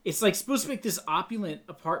 It's like supposed to be like this opulent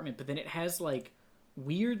apartment, but then it has like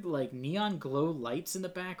weird like neon glow lights in the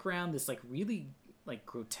background, this like really like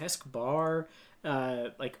grotesque bar,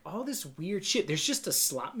 like all this weird shit. There's just a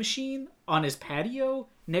slot machine on his patio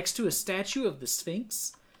next to a statue of the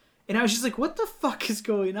Sphinx. And I was just like, what the fuck is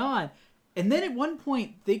going on? And then at one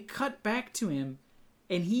point they cut back to him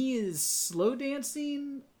and he is slow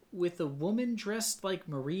dancing with a woman dressed like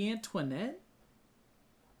Marie Antoinette.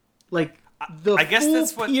 Like the I guess full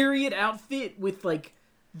that's what... period outfit with like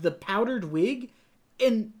the powdered wig,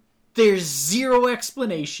 and there's zero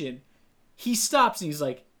explanation. He stops and he's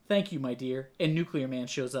like, "Thank you, my dear." And Nuclear Man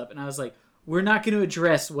shows up, and I was like, "We're not going to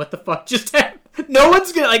address what the fuck just happened. No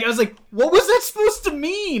one's gonna like." I was like, "What was that supposed to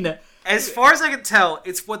mean?" As far as I can tell,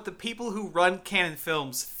 it's what the people who run Canon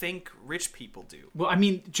Films think rich people do. Well, I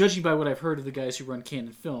mean, judging by what I've heard of the guys who run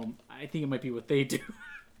Canon Film, I think it might be what they do.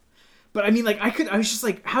 But I mean, like, I was just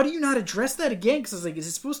like, how do you not address that again? Because I was like, is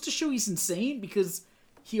it supposed to show he's insane? Because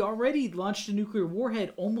he already launched a nuclear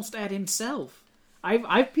warhead almost at himself.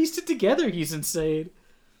 I've pieced it together. He's insane.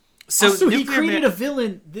 So also, he created a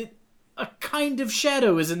villain that a kind of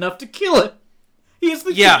shadow is enough to kill it. He has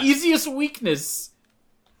like the easiest weakness.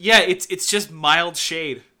 Yeah, it's just mild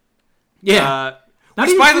shade. Yeah. Not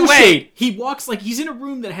which, even by the way, shade. He walks like he's in a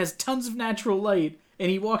room that has tons of natural light. And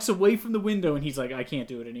he walks away from the window, and he's like, "I can't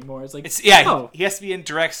do it anymore." It's like, he has to be in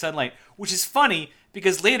direct sunlight, which is funny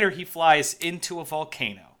because later he flies into a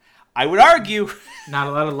volcano. I would argue, not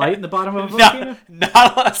a lot of light in the bottom of a volcano. Not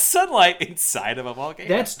a lot of sunlight inside of a volcano.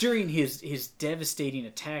 That's during his devastating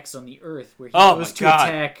attacks on the Earth, where he goes to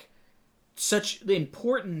attack such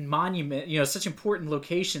important such important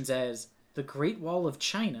locations as the Great Wall of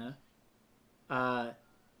China, a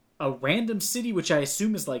random city which I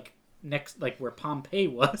assume is like next, like where Pompeii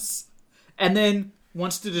was, and then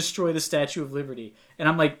wants to destroy the Statue of Liberty. And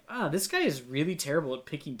I'm like, this guy is really terrible at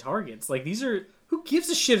picking targets. Like, who gives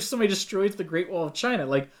a shit if somebody destroys the Great Wall of China?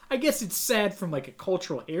 Like, I guess it's sad from like a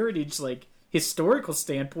cultural heritage, like historical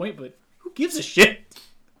standpoint, but who gives a shit?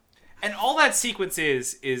 And all that sequence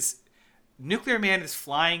is Nuclear Man is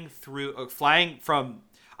flying from,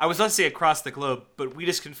 I was about to say across the globe, but we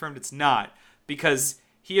just confirmed it's not, because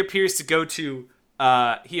he appears to go to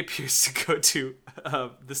the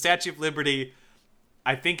Statue of Liberty,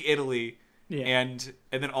 I think Italy, and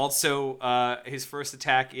then also his first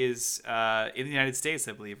attack is in the United States,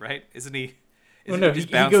 I believe, right? Isn't he? He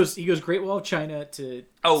goes Great Wall of China to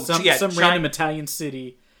some random Italian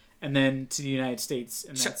city, and then to the United States,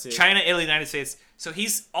 and that's it. China, Italy, United States. So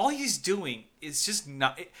all he's doing is just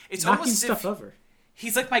not. It's knocking almost stuff over.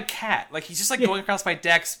 He's like my cat. Like, he's just like going across my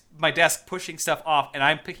desk, pushing stuff off, and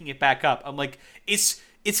I'm picking it back up. I'm like, it's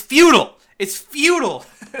futile. It's futile.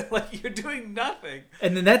 Like, you're doing nothing.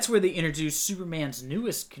 And then that's where they introduce Superman's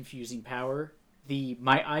newest confusing power, the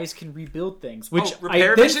 "my eyes can rebuild things," which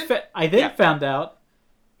I then found out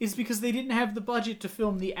is because they didn't have the budget to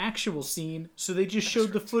film the actual scene, so they just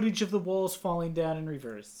showed the footage of the walls falling down in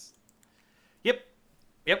reverse.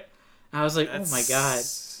 Yep. I was like, oh my god.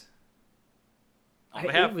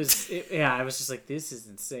 I was just like, this is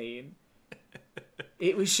insane.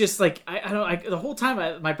 It was just like, the whole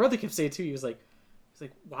time my brother kept saying too, he was like,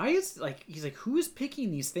 why is, like, he's like, who is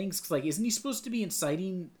picking these things? Because, like, isn't he supposed to be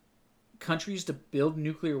inciting countries to build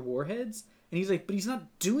nuclear warheads? And he's like, but he's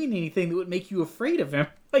not doing anything that would make you afraid of him.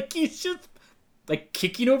 Like, he's just, like,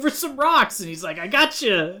 kicking over some rocks, and he's like, I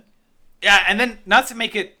gotcha. Yeah, and then, not to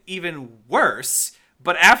make it even worse,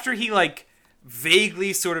 but after he, like,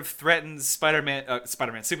 vaguely sort of threatens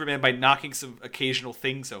Superman by knocking some occasional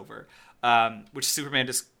things over, which Superman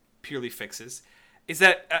just purely fixes, is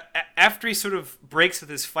that after he sort of breaks with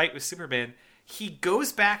his fight with Superman, he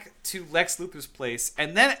goes back to Lex Luthor's place,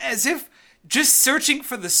 and then, as if just searching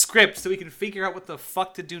for the script so he can figure out what the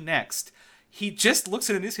fuck to do next, he just looks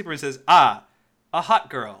at a newspaper and says, a hot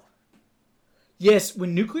girl. Yes,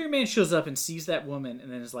 when Nuclear Man shows up and sees that woman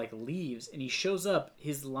and then is like, leaves, and he shows up,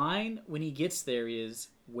 his line when he gets there is,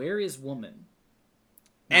 "Where is woman?"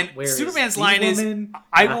 And Superman's line is,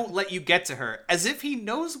 "I won't let you get to her," as if he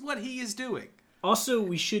knows what he is doing. Also,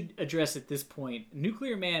 we should address at this point,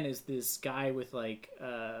 Nuclear Man is this guy with, like,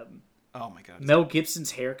 oh my god, Mel Gibson's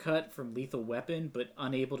haircut from Lethal Weapon, but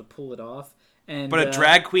unable to pull it off. But a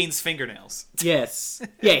drag queen's fingernails. Yes.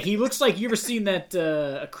 Yeah, he looks like, you ever seen that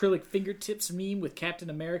acrylic fingertips meme with Captain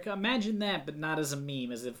America? Imagine that, but not as a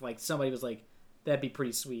meme, as if, like, somebody was like, that'd be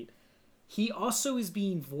pretty sweet. He also is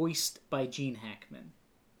being voiced by Gene Hackman.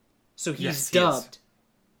 So he's dubbed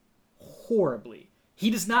horribly. He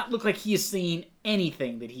does not look like he is saying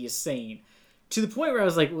anything that he is saying. To the point where I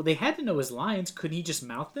was like, well, they had to know his lines. Couldn't he just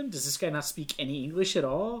mouth them? Does this guy not speak any English at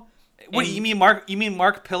all? What do you mean, Mark? You mean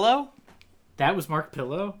Mark Pillow? That was Mark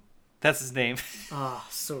Pillow? That's his name. Ah,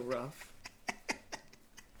 so rough.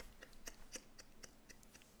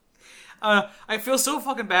 I feel so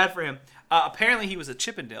fucking bad for him. Apparently, he was a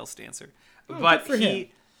Chippendales dancer, Oh, but good for him.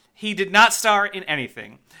 he did not star in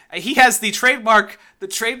anything. He has the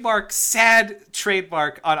sad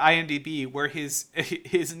trademark on IMDb, where his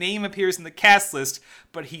name appears in the cast list,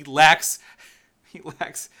 but he lacks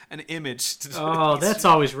an image. Oh, that's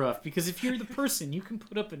always rough, because if you're the person, you can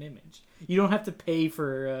put up an image. You don't have to pay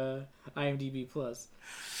for IMDb Plus.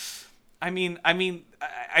 I mean,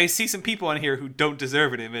 I see some people on here who don't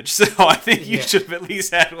deserve an image, so I think you should have at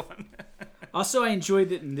least had one. Also, I enjoyed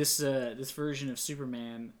that in this version of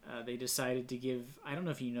Superman, they decided to give... I don't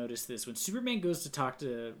know if you noticed this. When Superman goes to talk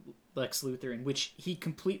to Lex Luthor, in which he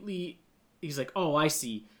completely... He's like, oh, I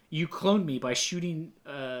see. You cloned me by shooting...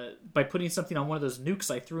 by putting something on one of those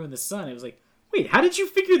nukes I threw in the sun. It was like, wait, how did you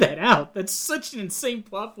figure that out? That's such an insane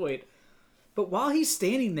plot point. But while he's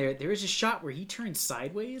standing there, there is a shot where he turns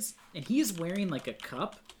sideways, and he is wearing, like, a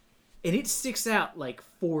cup, and it sticks out, like,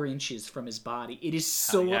 4 inches from his body. It is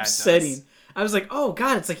so upsetting. I was like, oh,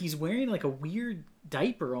 God, it's like he's wearing, like, a weird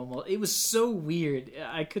diaper almost. It was so weird.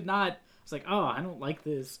 I could not... I was like, oh, I don't like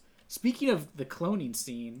this. Speaking of the cloning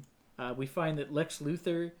scene, we find that Lex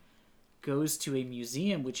Luthor goes to a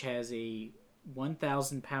museum which has a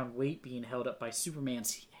 1,000-pound weight being held up by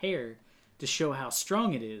Superman's hair to show how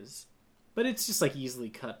strong it is. But it's just, like, easily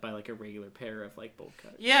cut by, like, a regular pair of, like, bolt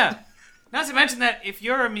cutters. Yeah. Not to mention that if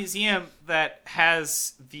you're a museum that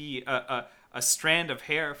has the a strand of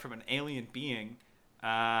hair from an alien being,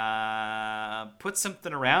 put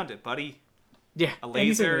something around it, buddy. Yeah. A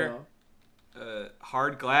laser,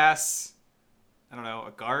 hard glass, I don't know,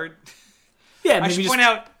 a guard. Yeah, I should point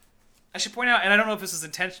out, and I don't know if this is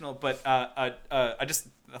intentional, but I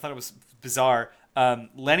thought it was bizarre.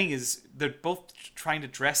 Lenny they're both trying to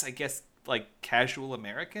dress, I guess, like casual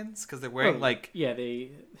Americans, because they're wearing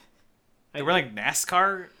they're wearing like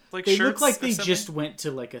NASCAR shirts. They look like they just went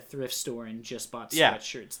to like a thrift store and just bought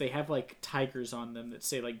sweatshirts. They have like tigers on them that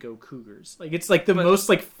say like "Go Cougars." Like it's like the most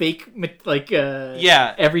like fake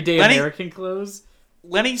everyday American clothes.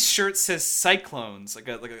 Lenny's shirt says Cyclones, like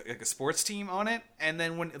a sports team on it, and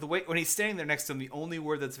then when he's standing there next to him, the only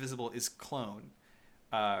word that's visible is clone.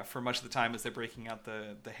 For much of the time as they're breaking out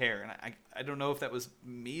the hair. And I don't know if that was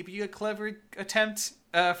maybe a clever attempt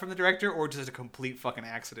from the director or just a complete fucking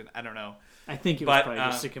accident. I don't know. I think it was probably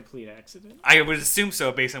just a complete accident. I would assume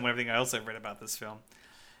so based on everything else I've read about this film.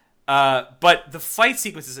 But the fight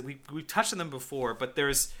sequences, we've touched on them before, but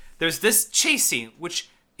there's this chase scene, which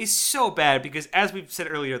is so bad because, as we've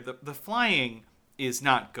said earlier, the flying is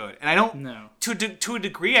not good, and I don't know to a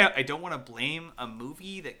degree. I don't want to blame a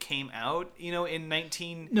movie that came out, in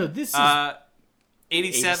 87.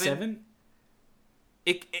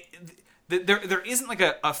 There isn't like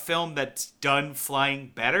a film that's done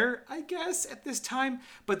flying better, I guess, at this time.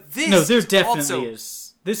 But there definitely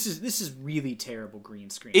is. This is really terrible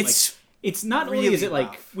green screen. It's not really only is it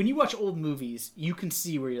like when you watch old movies, you can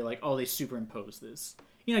see where you're like, oh, they superimposed this.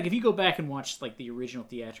 Like if you go back and watch like the original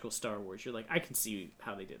theatrical Star Wars, you're like, I can see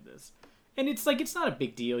how they did this. And it's like, it's not a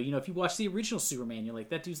big deal. If you watch the original Superman, you're like,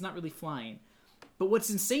 that dude's not really flying. But what's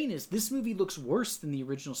insane is this movie looks worse than the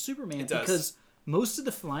original Superman because most of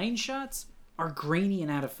the flying shots are grainy and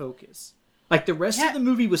out of focus. Like the rest of the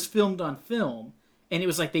movie was filmed on film, and it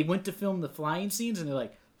was like they went to film the flying scenes, and they're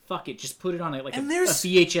like, fuck it, just put it on a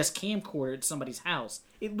VHS camcorder at somebody's house.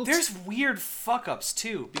 There's weird fuck-ups,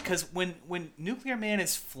 too, because when Nuclear Man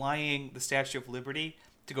is flying the Statue of Liberty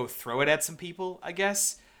to go throw it at some people, I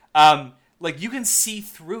guess, you can see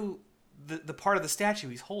through the part of the statue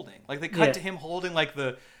he's holding. Like, they cut to him holding, like,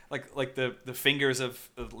 the fingers of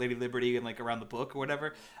Lady Liberty and, like, around the book or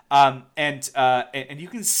whatever. And you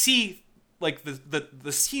can see, like,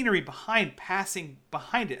 the scenery passing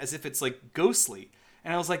behind it as if it's, like, ghostly.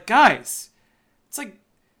 And I was like, guys, it's, like,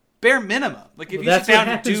 bare minimum. Like if that's what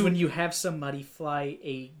happens when you have somebody fly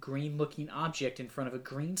a green-looking object in front of a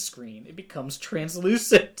green screen. It becomes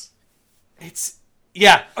translucent. Exactly.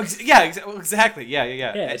 Yeah. It's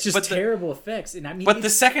just terrible effects. And I mean, the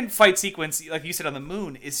second fight sequence, like you said on the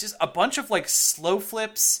moon, is just a bunch of like slow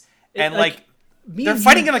flips and they're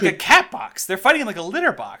fighting in like a cat box. They're fighting in like a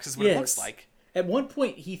litter box. Is what it looks like. At one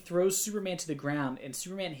point, he throws Superman to the ground, and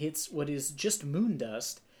Superman hits what is just moon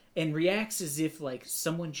dust. And reacts as if like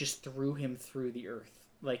someone just threw him through the earth.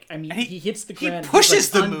 Like he hits the ground. He pushes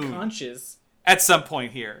the moon at some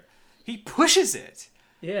point here. He pushes it.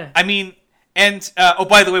 Yeah. I mean, And oh,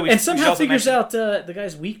 by the way, and somehow figures out the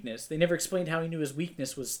guy's weakness. They never explained how he knew his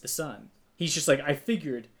weakness was the sun. He's just like, I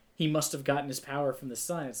figured he must have gotten his power from the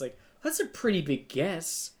sun. It's like, that's a pretty big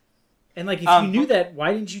guess. And like, if you knew that,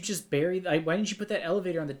 why didn't you just why didn't you put that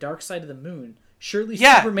elevator on the dark side of the moon? Surely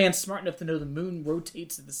Superman's smart enough to know the moon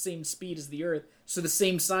rotates at the same speed as the Earth, so the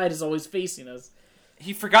same side is always facing us.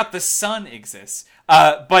 He forgot the sun exists.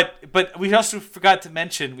 But we also forgot to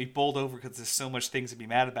mention, we bowled over because there's so much things to be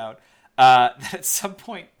mad about, that at some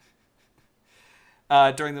point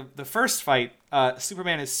during the first fight,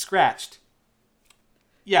 Superman is scratched.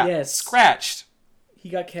 Yeah, yes. Scratched. He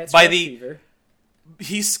got cat fever.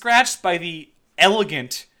 He's scratched by the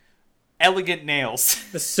elegant nails.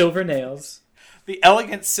 The silver nails. The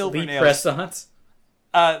elegant silver nails. Press-ons.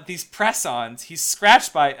 These press-ons. He's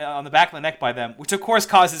scratched on the back of the neck by them, which of course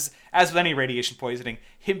causes, as with any radiation poisoning,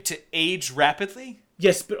 him to age rapidly.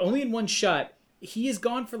 Yes, but only in one shot. He is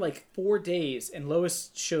gone for like 4 days, and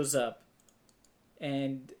Lois shows up.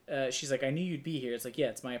 And she's like, I knew you'd be here. It's like, yeah,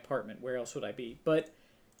 it's my apartment. Where else would I be? But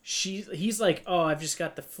he's like, oh, I've just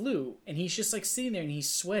got the flu. And he's just like sitting there and he's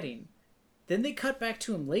sweating. Then they cut back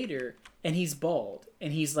to him later and he's bald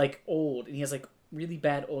and he's like old and he has like really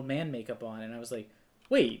bad old man makeup on. And I was like,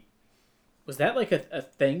 wait, was that like a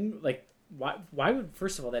thing? Like, why would,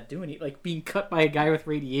 first of all, that do anything? Like, being cut by a guy with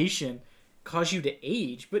radiation cause you to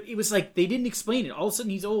age? But it was like, they didn't explain it. All of a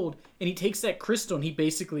sudden he's old and he takes that crystal and he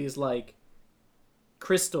basically is like,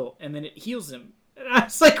 crystal, and then it heals him. And I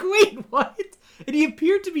was like, wait, what? And he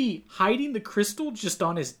appeared to be hiding the crystal just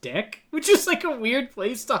on his deck, which is like a weird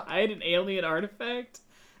place to hide an alien artifact.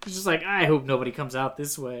 It's just like, I hope nobody comes out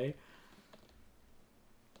this way.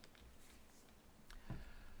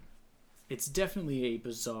 It's definitely a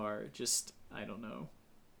bizarre, just, I don't know,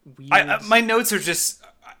 weird. My notes are just,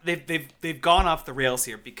 they've gone off the rails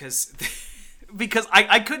here because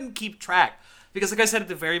I couldn't keep track. Because like I said at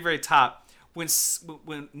the very, very top,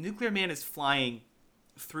 when Nuclear Man is flying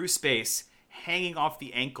through space, hanging off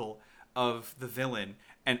the ankle of the villain,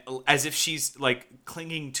 and as if she's like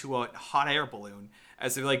clinging to a hot air balloon,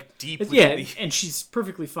 as they're like deeply. Yeah, and she's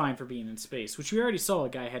perfectly fine for being in space, which we already saw a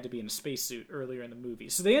guy had to be in a spacesuit earlier in the movie,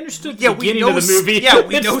 so they understood the beginning of the movie. Yeah,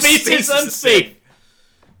 we know space is unsafe.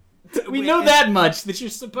 We know that much, that you're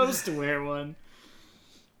supposed to wear one.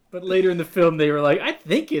 But later in the film, they were like, I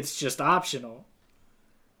think it's just optional.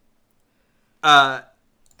 And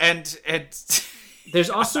there's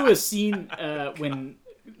also a scene when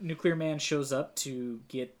Nuclear Man shows up to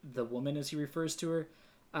get the woman, as he refers to her.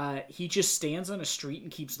 He just stands on a street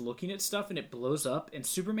and keeps looking at stuff, and it blows up, and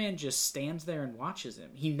Superman just stands there and watches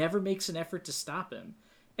him. He never makes an effort to stop him.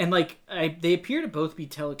 And like, they appear to both be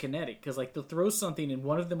telekinetic, because like they'll throw something and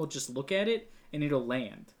one of them will just look at it and it'll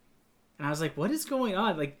land. And I was like, what is going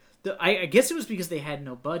on? Like, I guess it was because they had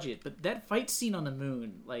no budget, but that fight scene on the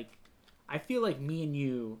moon, like, I feel like me and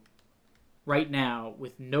you, right now,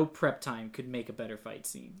 with no prep time, could make a better fight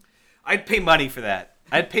scene. I'd pay money for that.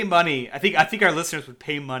 I'd pay money. I think our listeners would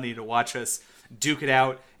pay money to watch us duke it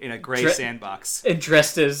out in a gray sandbox. And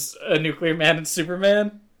dressed as a Nuclear Man and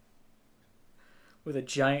Superman? With a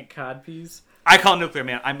giant codpiece? I call Nuclear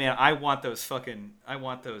Man. I want those fucking... I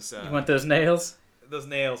want those... you want those nails? Those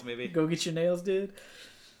nails, maybe. Go get your nails, dude.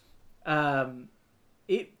 I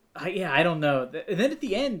don't know. And then at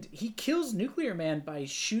the end, he kills Nuclear Man by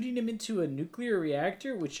shooting him into a nuclear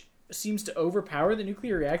reactor, which seems to overpower the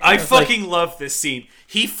nuclear reactor. I fucking love this scene.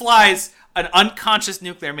 He flies an unconscious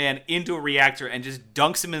Nuclear Man into a reactor and just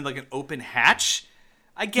dunks him in like an open hatch,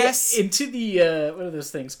 I guess. Yeah, into the, what are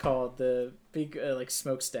those things called? The big, like,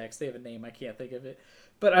 smokestacks. They have a name. I can't think of it.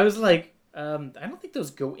 But I was like, I don't think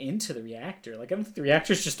those go into the reactor. Like, I don't think the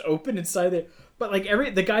reactor's just open inside there. But like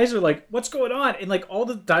the guys are like, "What's going on?" And like all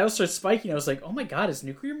the dials start spiking. I was like, "Oh my god, is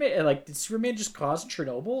Nuclear Man like did Superman just cause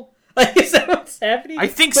Chernobyl? Like, is that what's happening?" I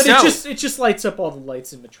think but so. It just lights up all the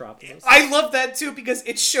lights in Metropolis. I love that too because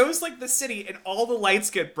it shows like the city and all the lights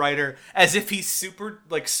get brighter as if he's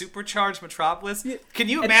supercharged Metropolis. Yeah. Can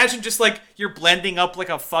you imagine just like you're blending up like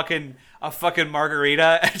a fucking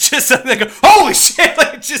margarita and just like holy shit,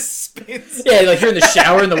 like it just spins. Yeah, like you're in the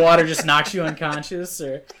shower and the water just knocks you unconscious,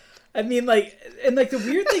 or. I mean, like, and like the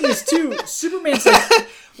weird thing is too, Superman's like,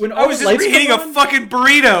 when all I was the just lights reheating come on, a fucking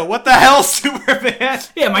burrito. What the hell, Superman?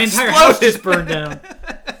 Yeah, my entire house just burned down.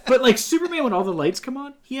 But like Superman, when all the lights come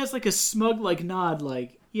on, he has like a smug like nod,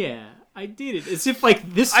 like, yeah, I did it. As if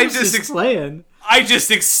like this was his plan. I just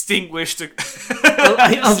extinguished a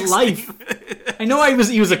life. I know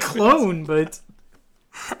he was a clone, but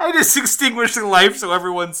I just extinguished a life so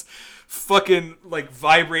everyone's fucking like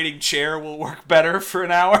vibrating chair will work better for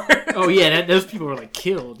an hour. Oh yeah, those people were like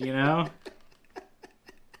killed, you know.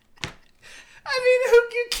 I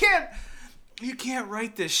mean, you can't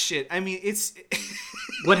write this shit. I mean, it's.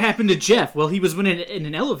 What happened to Jeff? Well, he was in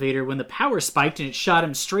an elevator when the power spiked and it shot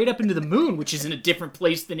him straight up into the moon, which is in a different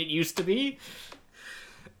place than it used to be.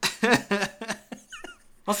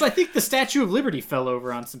 Also, I think the Statue of Liberty fell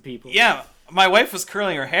over on some people. Yeah, my wife was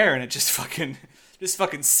curling her hair and it just fucking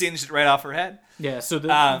singed it right off her head. Yeah, so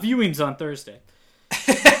the viewing's on Thursday.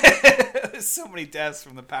 There's so many deaths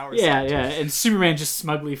from the power. Yeah, and Superman just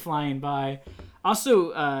smugly flying by.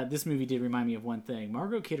 Also, this movie did remind me of one thing.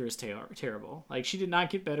 Margot Kidder is terrible. Like, she did not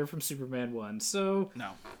get better from Superman 1, so...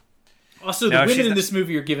 No. Also, the women in this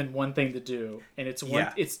movie are given one thing to do, and it's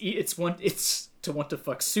to want to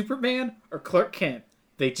fuck Superman or Clark Kent.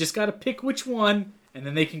 They just gotta pick which one, and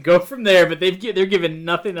then they can go from there, but they're given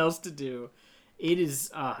nothing else to do. It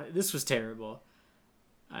is... this was terrible.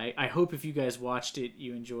 I hope if you guys watched it,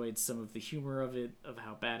 you enjoyed some of the humor of it, of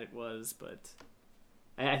how bad it was, but...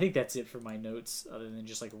 I think that's it for my notes, other than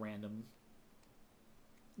just like random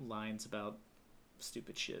lines about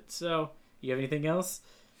stupid shit. So, you have anything else?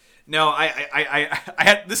 No, I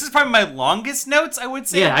had. This is probably my longest notes, I would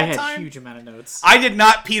say. Yeah, I had a huge amount of notes. I did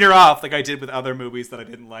not peter off like I did with other movies that I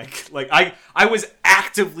didn't like. Like I was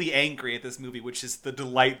actively angry at this movie, which is the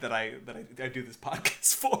delight that I do this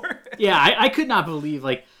podcast for. Yeah, I could not believe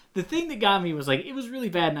like. The thing that got me was like it was really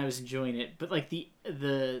bad and I was enjoying it, but like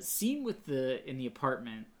the scene with in the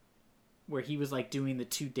apartment where he was like doing the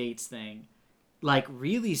 2 dates thing, like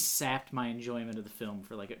really sapped my enjoyment of the film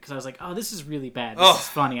for like because I was like, oh, this is really bad. This is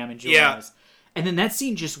funny. I'm enjoying this, and then that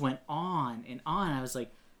scene just went on and on. I was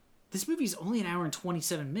like, this movie's only an hour and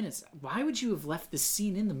 27 minutes. Why would you have left this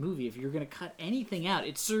scene in the movie if you're gonna cut anything out?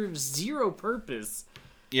 It serves zero purpose.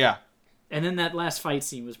 Yeah, and then that last fight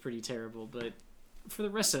scene was pretty terrible, but. For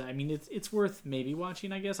the rest of it, I mean, it's worth maybe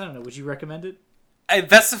watching, I guess. I don't know. Would you recommend it? I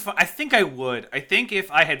think I would. I think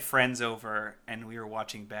if I had friends over and we were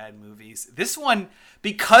watching bad movies, this one,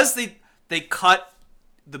 because they cut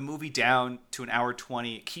the movie down to an hour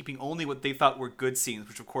 20, keeping only what they thought were good scenes,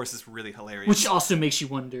 which of course is really hilarious. Which also makes you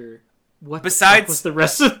wonder what was the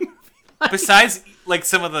rest of the movie like? Besides, like,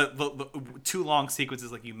 some of the too long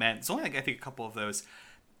sequences like you meant, it's only, like, I think a couple of those.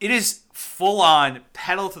 It is full-on,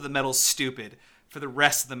 pedal-to-the-metal stupid for the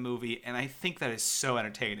rest of the movie, and I think that is so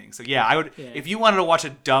entertaining. So yeah, I would. Yeah. If you wanted to watch a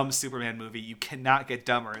dumb Superman movie, you cannot get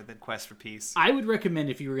dumber than Quest for Peace. I would recommend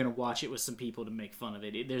if you were going to watch it with some people to make fun of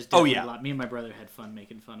it. There's definitely a lot. Me and my brother had fun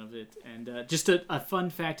making fun of it. And just a fun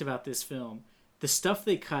fact about this film: the stuff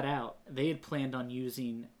they cut out, they had planned on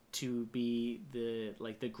using to be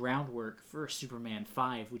the groundwork for Superman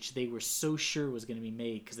 5, which they were so sure was going to be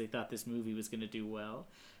made because they thought this movie was going to do well,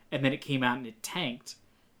 and then it came out and it tanked.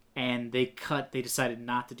 And they decided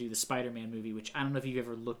not to do the Spider-Man movie, which I don't know if you've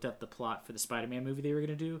ever looked up the plot for the Spider-Man movie they were going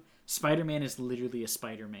to do. Spider-Man is literally a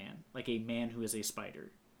Spider-Man, like a man who is a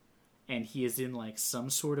spider. And he is in like some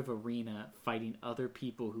sort of arena fighting other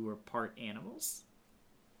people who are part animals.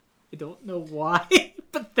 I don't know why,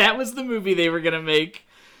 but that was the movie they were going to make.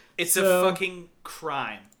 It's a fucking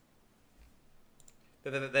crime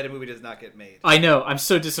that a movie does not get made. I know. I'm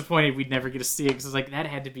so disappointed we'd never get to see it because like that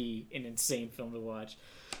had to be an insane film to watch.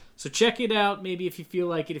 So check it out, maybe if you feel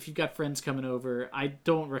like it, if you've got friends coming over. I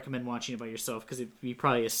don't recommend watching it by yourself because it'd be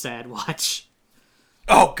probably a sad watch.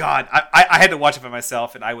 Oh, God. I had to watch it by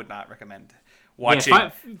myself, and I would not recommend watching.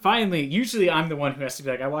 Yeah, finally, usually I'm the one who has to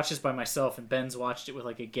be like, I watched this by myself, and Ben's watched it with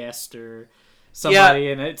like a guest or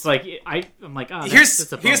somebody, and it's like, I'm like, oh, that's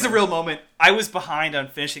a bummer. Here's the real moment. I was behind on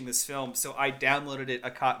finishing this film, so I downloaded it,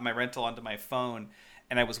 my rental onto my phone,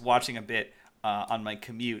 and I was watching a bit on my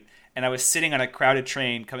commute. And I was sitting on a crowded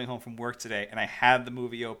train coming home from work today, and I had the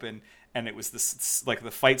movie open, and it was this like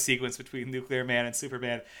the fight sequence between Nuclear Man and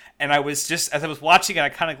Superman. And I was just, as I was watching it, I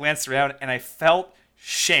kind of glanced around, and I felt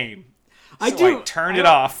shame. I turned it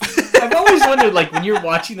off. I've always wondered, like, when you're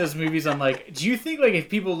watching those movies, I'm like, do you think, like, if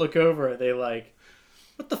people look over, are they like,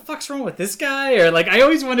 what the fuck's wrong with this guy? Or, like, I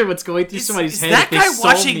always wonder what's going through somebody's head. Is that guy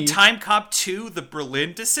watching Time Cop 2, The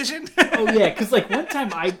Berlin Decision? Oh, yeah, because, like, one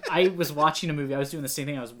time I was watching a movie. I was doing the same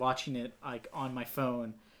thing. I was watching it, like, on my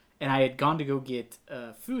phone. And I had gone to go get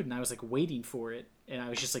food, and I was, like, waiting for it. And I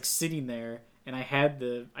was just, like, sitting there. And I had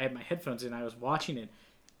my headphones in, and I was watching it.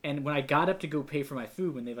 And when I got up to go pay for my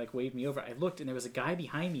food, when they, like, waved me over, I looked, and there was a guy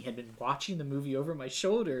behind me had been watching the movie over my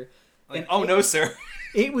shoulder. Like, no, sir.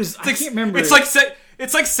 It was, I can't remember. It's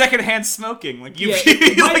like secondhand smoking. Like, you've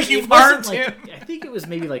harmed him. I think it was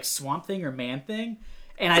maybe, like, Swamp Thing or Man Thing.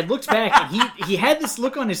 And I looked back, and he had this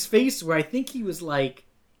look on his face where I think he was, like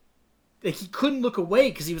he couldn't look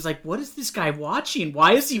away because he was like, what is this guy watching?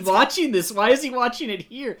 Why is he watching this? Why is he watching it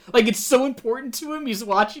here? Like, it's so important to him. He's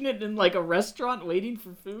watching it in, like, a restaurant waiting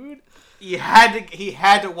for food. He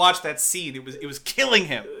had to watch that scene. It was killing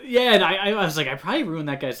him. Yeah, and I was like, I probably ruined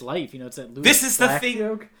that guy's life. It's that Louis This is Black the thing.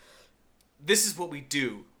 joke. This is what we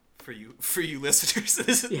do for you listeners.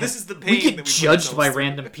 This is the pain We get that we judged by random.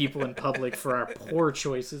 random people in public for our poor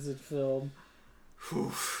choices in film.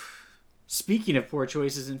 Speaking of poor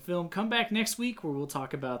choices in film, come back next week where we'll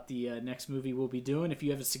talk about the next movie we'll be doing. If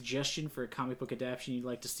you have a suggestion for a comic book adaptation you'd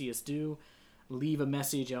like to see us do, leave a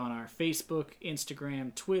message on our Facebook,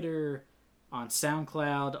 Instagram, Twitter, on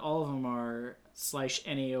SoundCloud. All of them are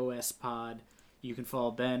 /NAOS pod. You can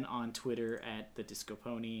follow Ben on Twitter at The Disco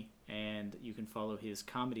Pony, and you can follow his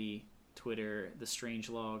comedy Twitter, The Strange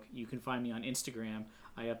Log. You can find me on Instagram.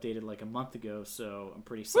 I updated like a month ago, so I'm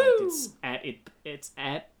pretty psyched. Woo! It's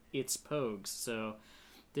at It's Pogues. So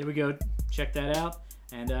there we go. Check that out,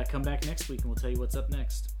 and come back next week, and we'll tell you what's up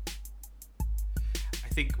next.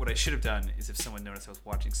 I think what I should have done is if someone noticed I was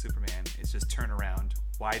watching Superman, is just turn around,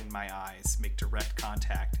 widen my eyes, make direct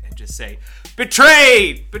contact, and just say,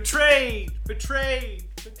 "Betrayed! Betrayed! Betrayed!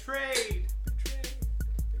 Betrayed!"